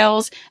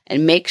details,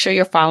 and make sure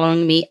you're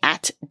following me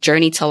at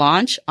Journey to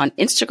Launch on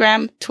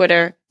Instagram,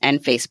 Twitter,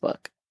 and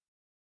Facebook.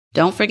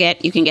 Don't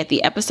forget, you can get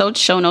the episode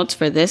show notes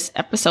for this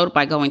episode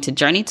by going to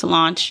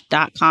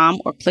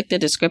journeytolaunch.com or click the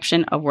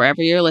description of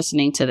wherever you're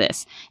listening to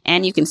this.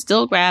 And you can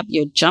still grab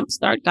your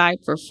Jumpstart Guide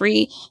for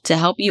free to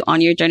help you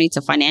on your journey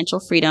to financial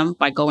freedom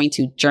by going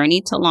to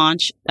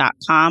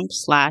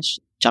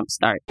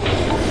journeytolaunch.com/jumpstart.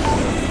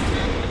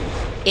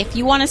 If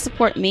you want to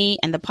support me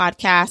and the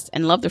podcast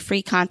and love the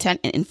free content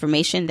and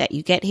information that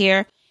you get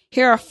here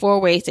are 4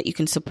 ways that you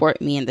can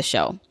support me and the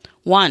show.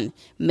 1,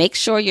 make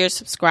sure you're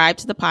subscribed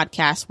to the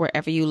podcast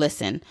wherever you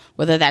listen,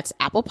 whether that's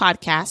Apple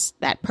Podcasts,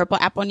 that purple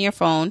app on your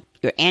phone,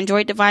 your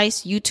Android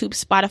device, YouTube,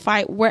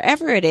 Spotify,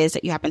 wherever it is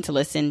that you happen to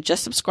listen,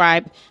 just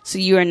subscribe so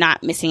you are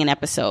not missing an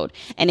episode.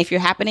 And if you're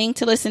happening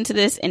to listen to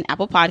this in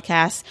Apple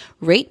Podcasts,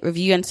 rate,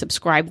 review, and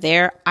subscribe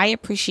there. I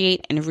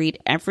appreciate and read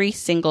every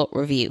single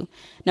review.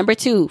 Number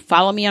 2,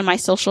 follow me on my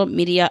social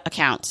media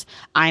accounts.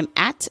 I'm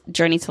at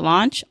Journey to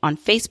Launch on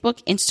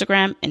Facebook,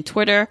 Instagram, and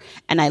Twitter,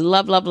 and I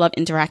love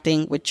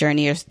interacting with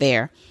journeyers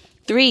there.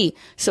 3,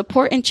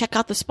 support and check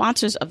out the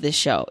sponsors of this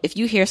show if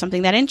you hear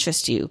something that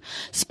interests you.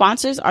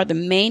 Sponsors are the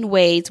main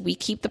ways we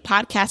keep the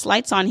podcast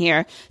lights on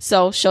here,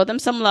 so show them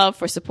some love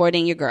for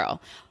supporting your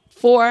girl.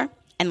 4,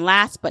 and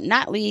last but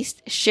not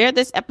least, share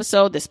this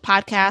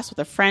podcast with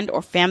a friend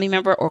or family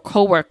member or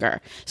coworker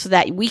so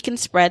that we can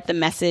spread the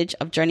message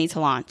of Journey to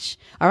Launch.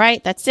 All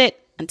right, that's it.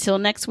 Until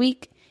next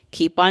week,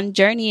 keep on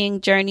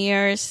journeying,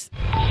 journeyers.